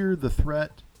 Here the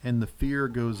threat and the fear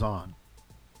goes on.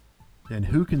 And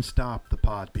who can stop the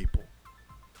pod people?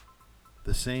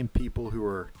 The same people who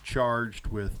are charged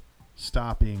with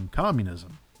stopping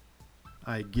communism.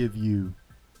 I give you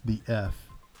the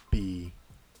FBI.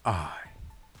 And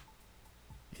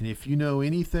if you know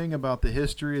anything about the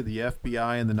history of the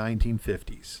FBI in the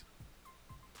 1950s,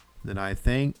 then I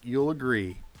think you'll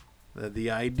agree that the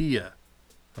idea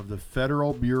of the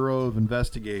Federal Bureau of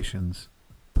Investigations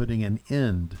putting an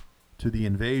end to the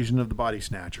invasion of the body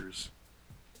snatchers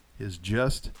is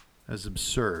just as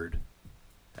absurd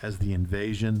as the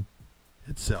invasion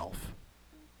itself.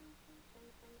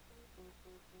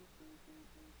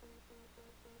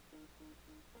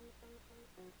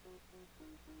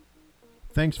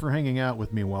 Thanks for hanging out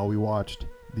with me while we watched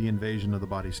The Invasion of the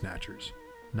Body Snatchers,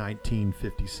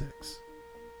 1956.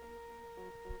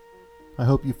 I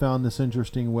hope you found this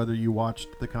interesting whether you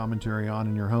watched the commentary on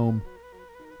in your home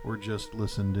or just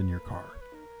listened in your car.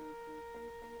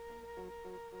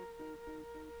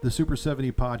 The Super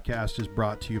 70 podcast is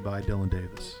brought to you by Dylan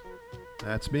Davis.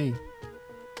 That's me.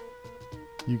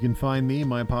 You can find me,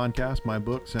 my podcast, my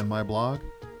books, and my blog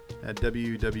at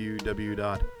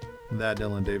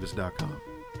www.thatdylandavis.com.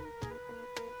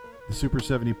 The Super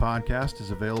 70 podcast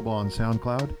is available on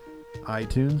SoundCloud,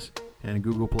 iTunes, and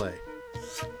Google Play.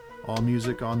 All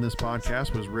music on this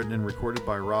podcast was written and recorded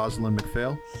by Rosalind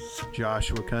McPhail,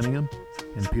 Joshua Cunningham,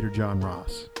 and Peter John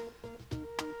Ross.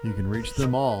 You can reach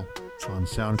them all on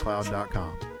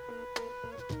SoundCloud.com.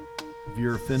 If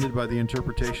you're offended by the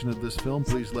interpretation of this film,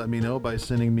 please let me know by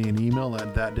sending me an email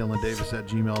at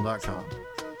thatdylandavis@gmail.com.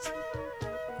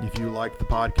 If you like the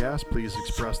podcast, please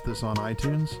express this on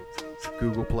iTunes,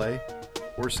 Google Play,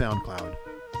 or SoundCloud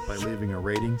by leaving a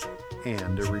rating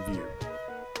and a review.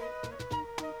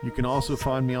 You can also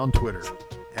find me on Twitter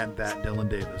at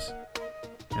 @thatdylandavis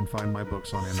and find my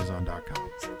books on Amazon.com.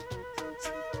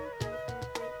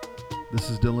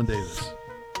 This is Dylan Davis,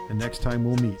 and next time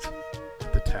we'll meet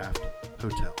at the Taft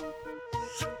Hotel.